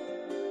sleep on it.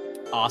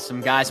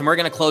 Awesome, guys. And we're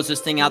going to close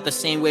this thing out the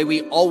same way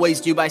we always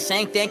do, by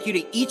saying thank you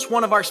to each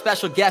one of our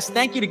special guests.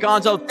 Thank you to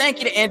Gonzo. Thank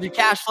you to Andrew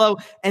Cashflow.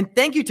 And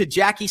thank you to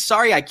Jackie.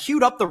 Sorry, I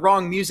queued up the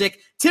wrong music.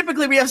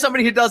 Typically, we have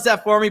somebody who does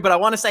that for me, but I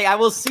want to say I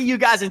will see you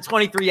guys in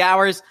 23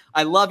 hours.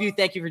 I love you.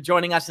 Thank you for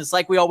joining us. It's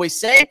like we always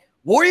say,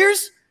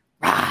 Warriors,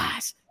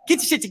 rise. Get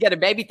your shit together,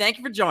 baby. Thank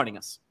you for joining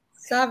us.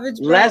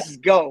 Savage. Let's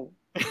go.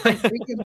 We can